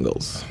say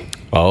Pringles.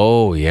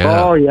 Oh,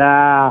 yeah. Oh,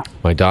 yeah.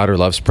 My daughter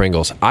loves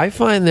Pringles. I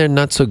find they're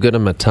not so good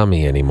in my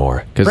tummy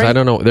anymore. Because I Right.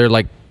 don't know. They're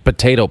like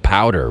potato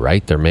powder,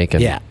 right? They're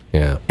making. Yeah.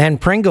 Yeah. And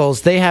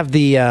Pringles, they have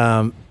the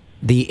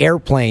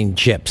airplane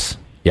chips.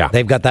 Yeah.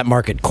 They've got that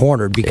market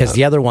cornered because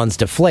the other ones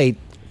deflate,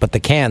 but the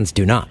cans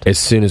do not. As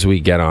soon as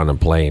we get on a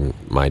plane,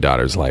 my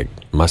daughter's like,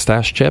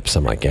 mustache chips?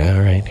 I'm like, yeah,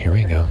 all right, here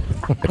we go.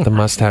 Get the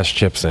mustache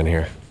chips in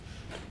here.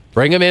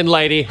 Bring them in,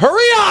 lady.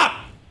 Hurry up!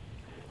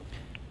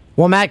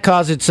 Well, Matt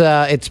Cauz,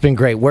 it's been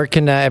great. Where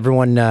can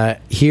everyone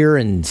hear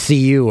and see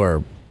you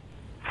or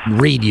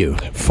read you?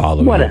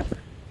 Follow Whatever.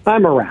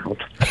 I'm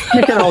around.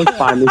 You can always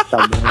find me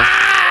somewhere.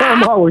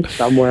 I'm always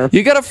somewhere.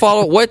 You got to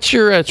follow. What's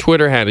your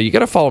Twitter handle? You got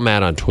to follow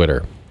Matt on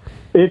Twitter.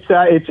 It's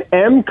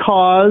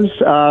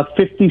mcauz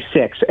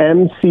 56,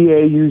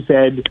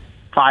 MCAUZ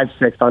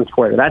 56 on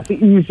Twitter. That's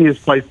the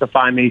easiest place to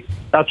find me.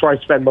 That's where I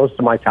spend most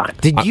of my time.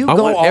 Did you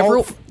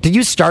Did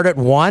you start at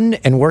 1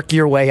 and work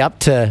your way up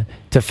to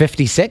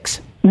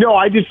 56? No,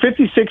 I did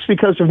 56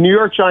 because of New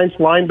York Giants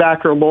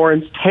linebacker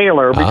Lawrence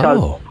Taylor,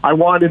 because I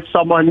wanted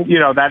someone,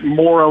 that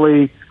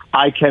morally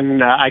I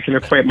can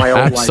equate my own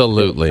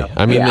Absolutely. life.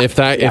 I mean,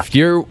 if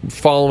you're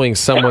following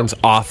someone's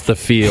off the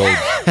field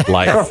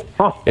life,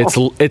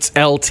 it's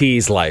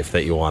LT's life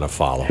that you want to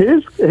follow.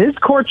 His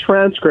court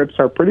transcripts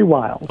are pretty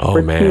wild.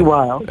 Man,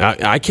 wild.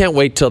 I can't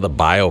wait till the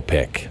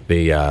biopic,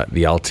 the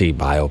LT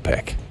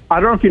biopic. I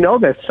don't know if you know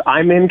this.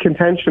 I'm in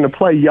contention to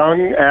play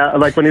young,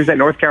 like when he was at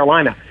North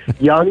Carolina,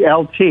 young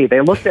LT.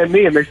 They looked at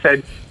me and they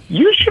said,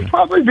 "You should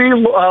probably be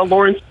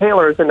Lawrence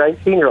Taylor as a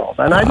 19-year-old."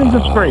 And I didn't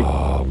disagree.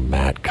 Oh,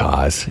 Matt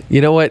Cauz.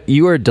 You know what?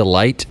 You are a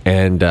delight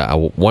and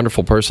a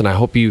wonderful person. I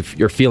hope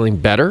you're feeling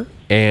better.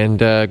 And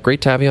great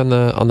to have you on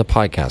the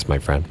podcast, my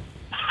friend.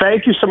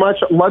 Thank you so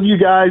much. Love you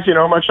guys. You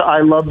know how much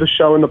I love the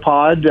show and the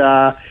pod.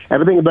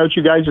 Everything about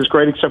you guys is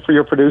great except for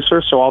your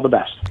producer, so all the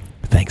best.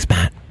 Thanks,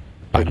 Matt.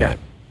 Bye, Matt.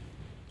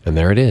 And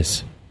there it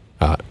is.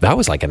 That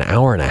was like an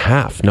hour and a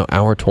half. No,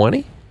 hour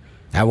 20?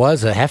 That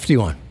was a hefty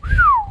one.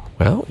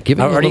 Well,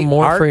 give it a little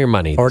more for your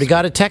money. Already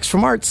got a text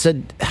from Art,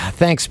 said,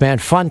 "Thanks, man.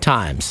 Fun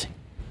times.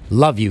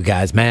 Love you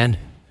guys, man."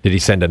 Did he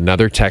send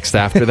another text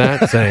after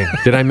that saying,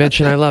 "Did I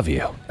mention I love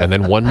you?" And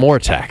then one more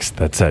text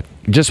that said,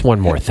 "Just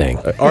one more thing."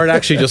 Art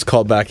actually just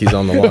called back. He's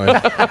on the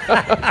line.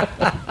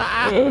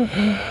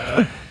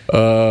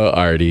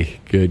 Artie,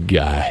 good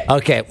guy.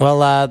 Okay,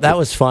 well, that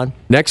was fun.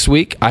 Next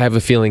week, I have a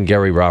feeling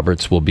Gary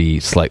Roberts will be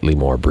slightly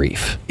more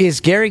brief.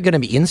 Is Gary going to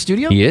be in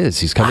studio? He is.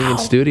 He's coming in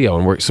studio,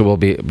 and so we'll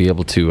be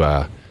able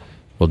to.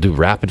 We'll do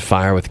rapid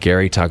fire with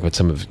Gary. Talk about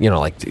some of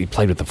like he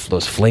played with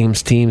those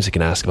Flames teams. You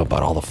can ask him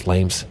about all the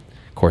Flames.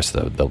 Of course,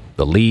 the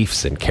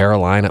Leafs and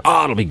Carolina.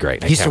 Oh, it'll be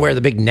great. He used to wear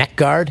the big neck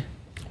guard.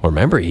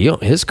 Remember,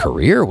 his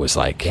career was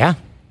like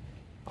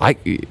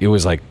it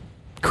was like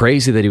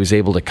crazy that he was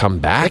able to come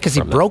back because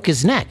he broke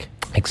his neck.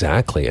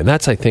 Exactly, and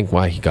that's I think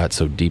why he got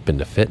so deep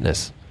into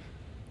fitness.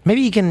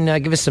 Maybe you can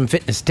give us some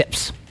fitness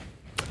tips.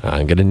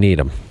 I'm gonna need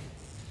them.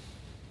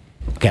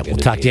 Okay, we'll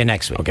talk to you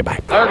next week. Okay, bye.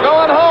 They're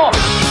going home.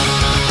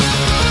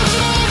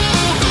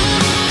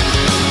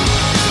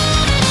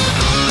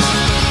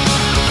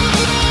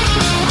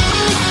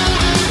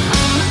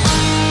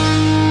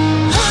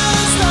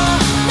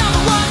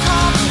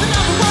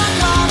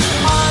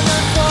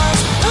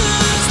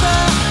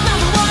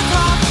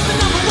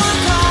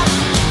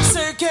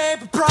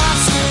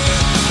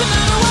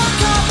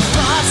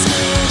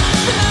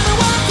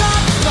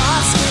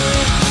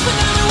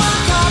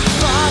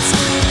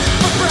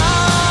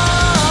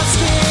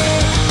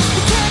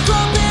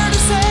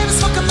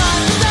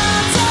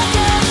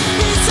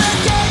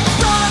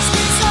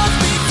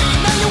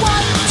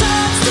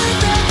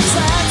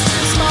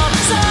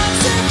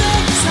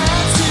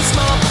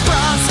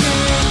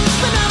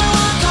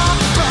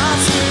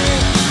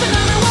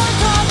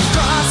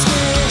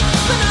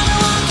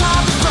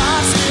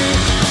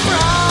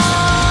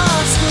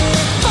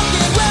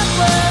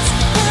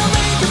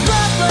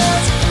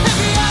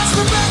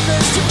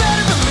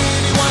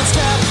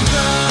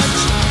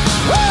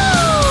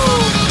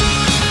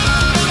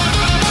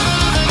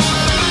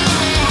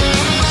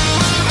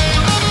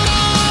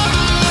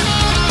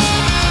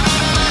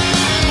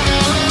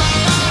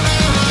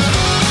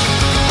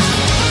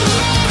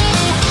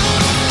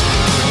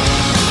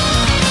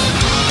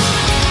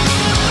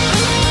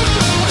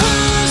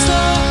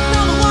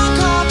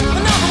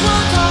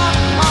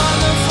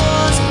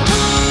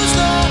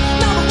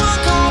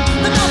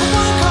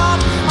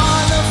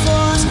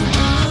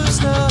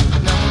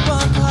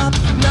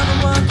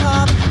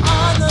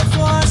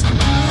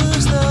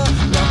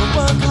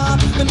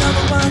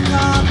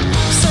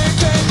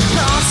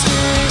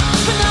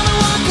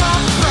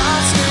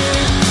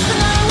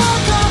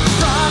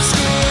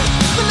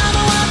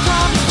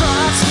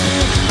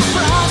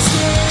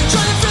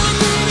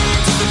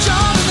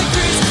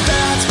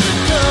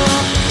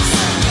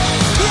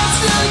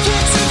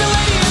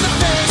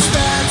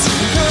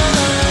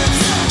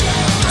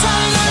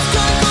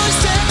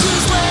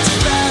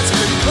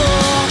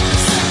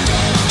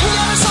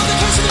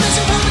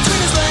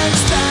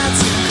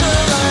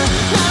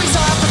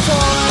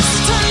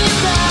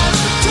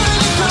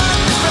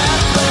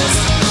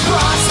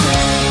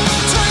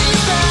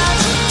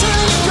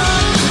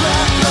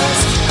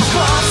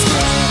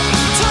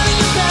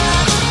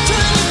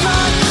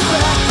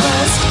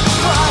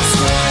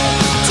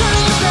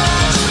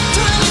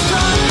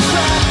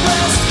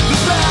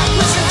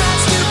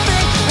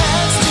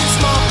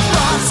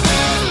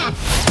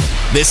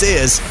 This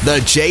is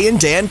the Jay and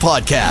Dan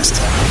Podcast.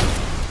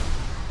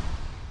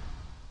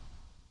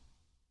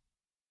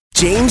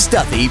 James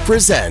Duthie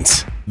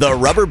presents the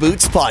Rubber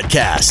Boots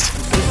Podcast.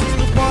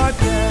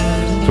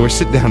 So we're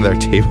sitting down at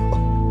our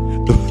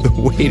table. The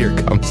waiter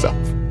comes up,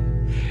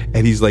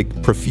 and he's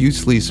like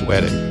profusely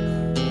sweating.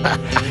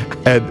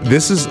 And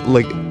this is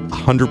like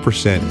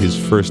 100% his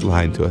first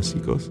line to us. He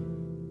goes,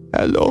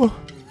 "Hello,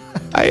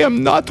 I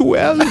am not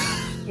well.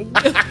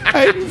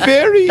 I'm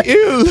very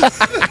ill.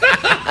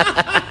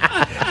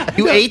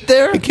 You ate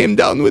there? I came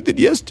down with it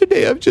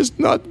yesterday. I've just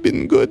not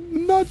been good.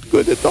 Not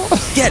good at all."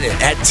 Get it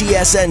at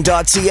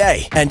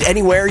tsn.ca and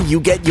anywhere you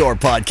get your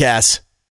podcasts.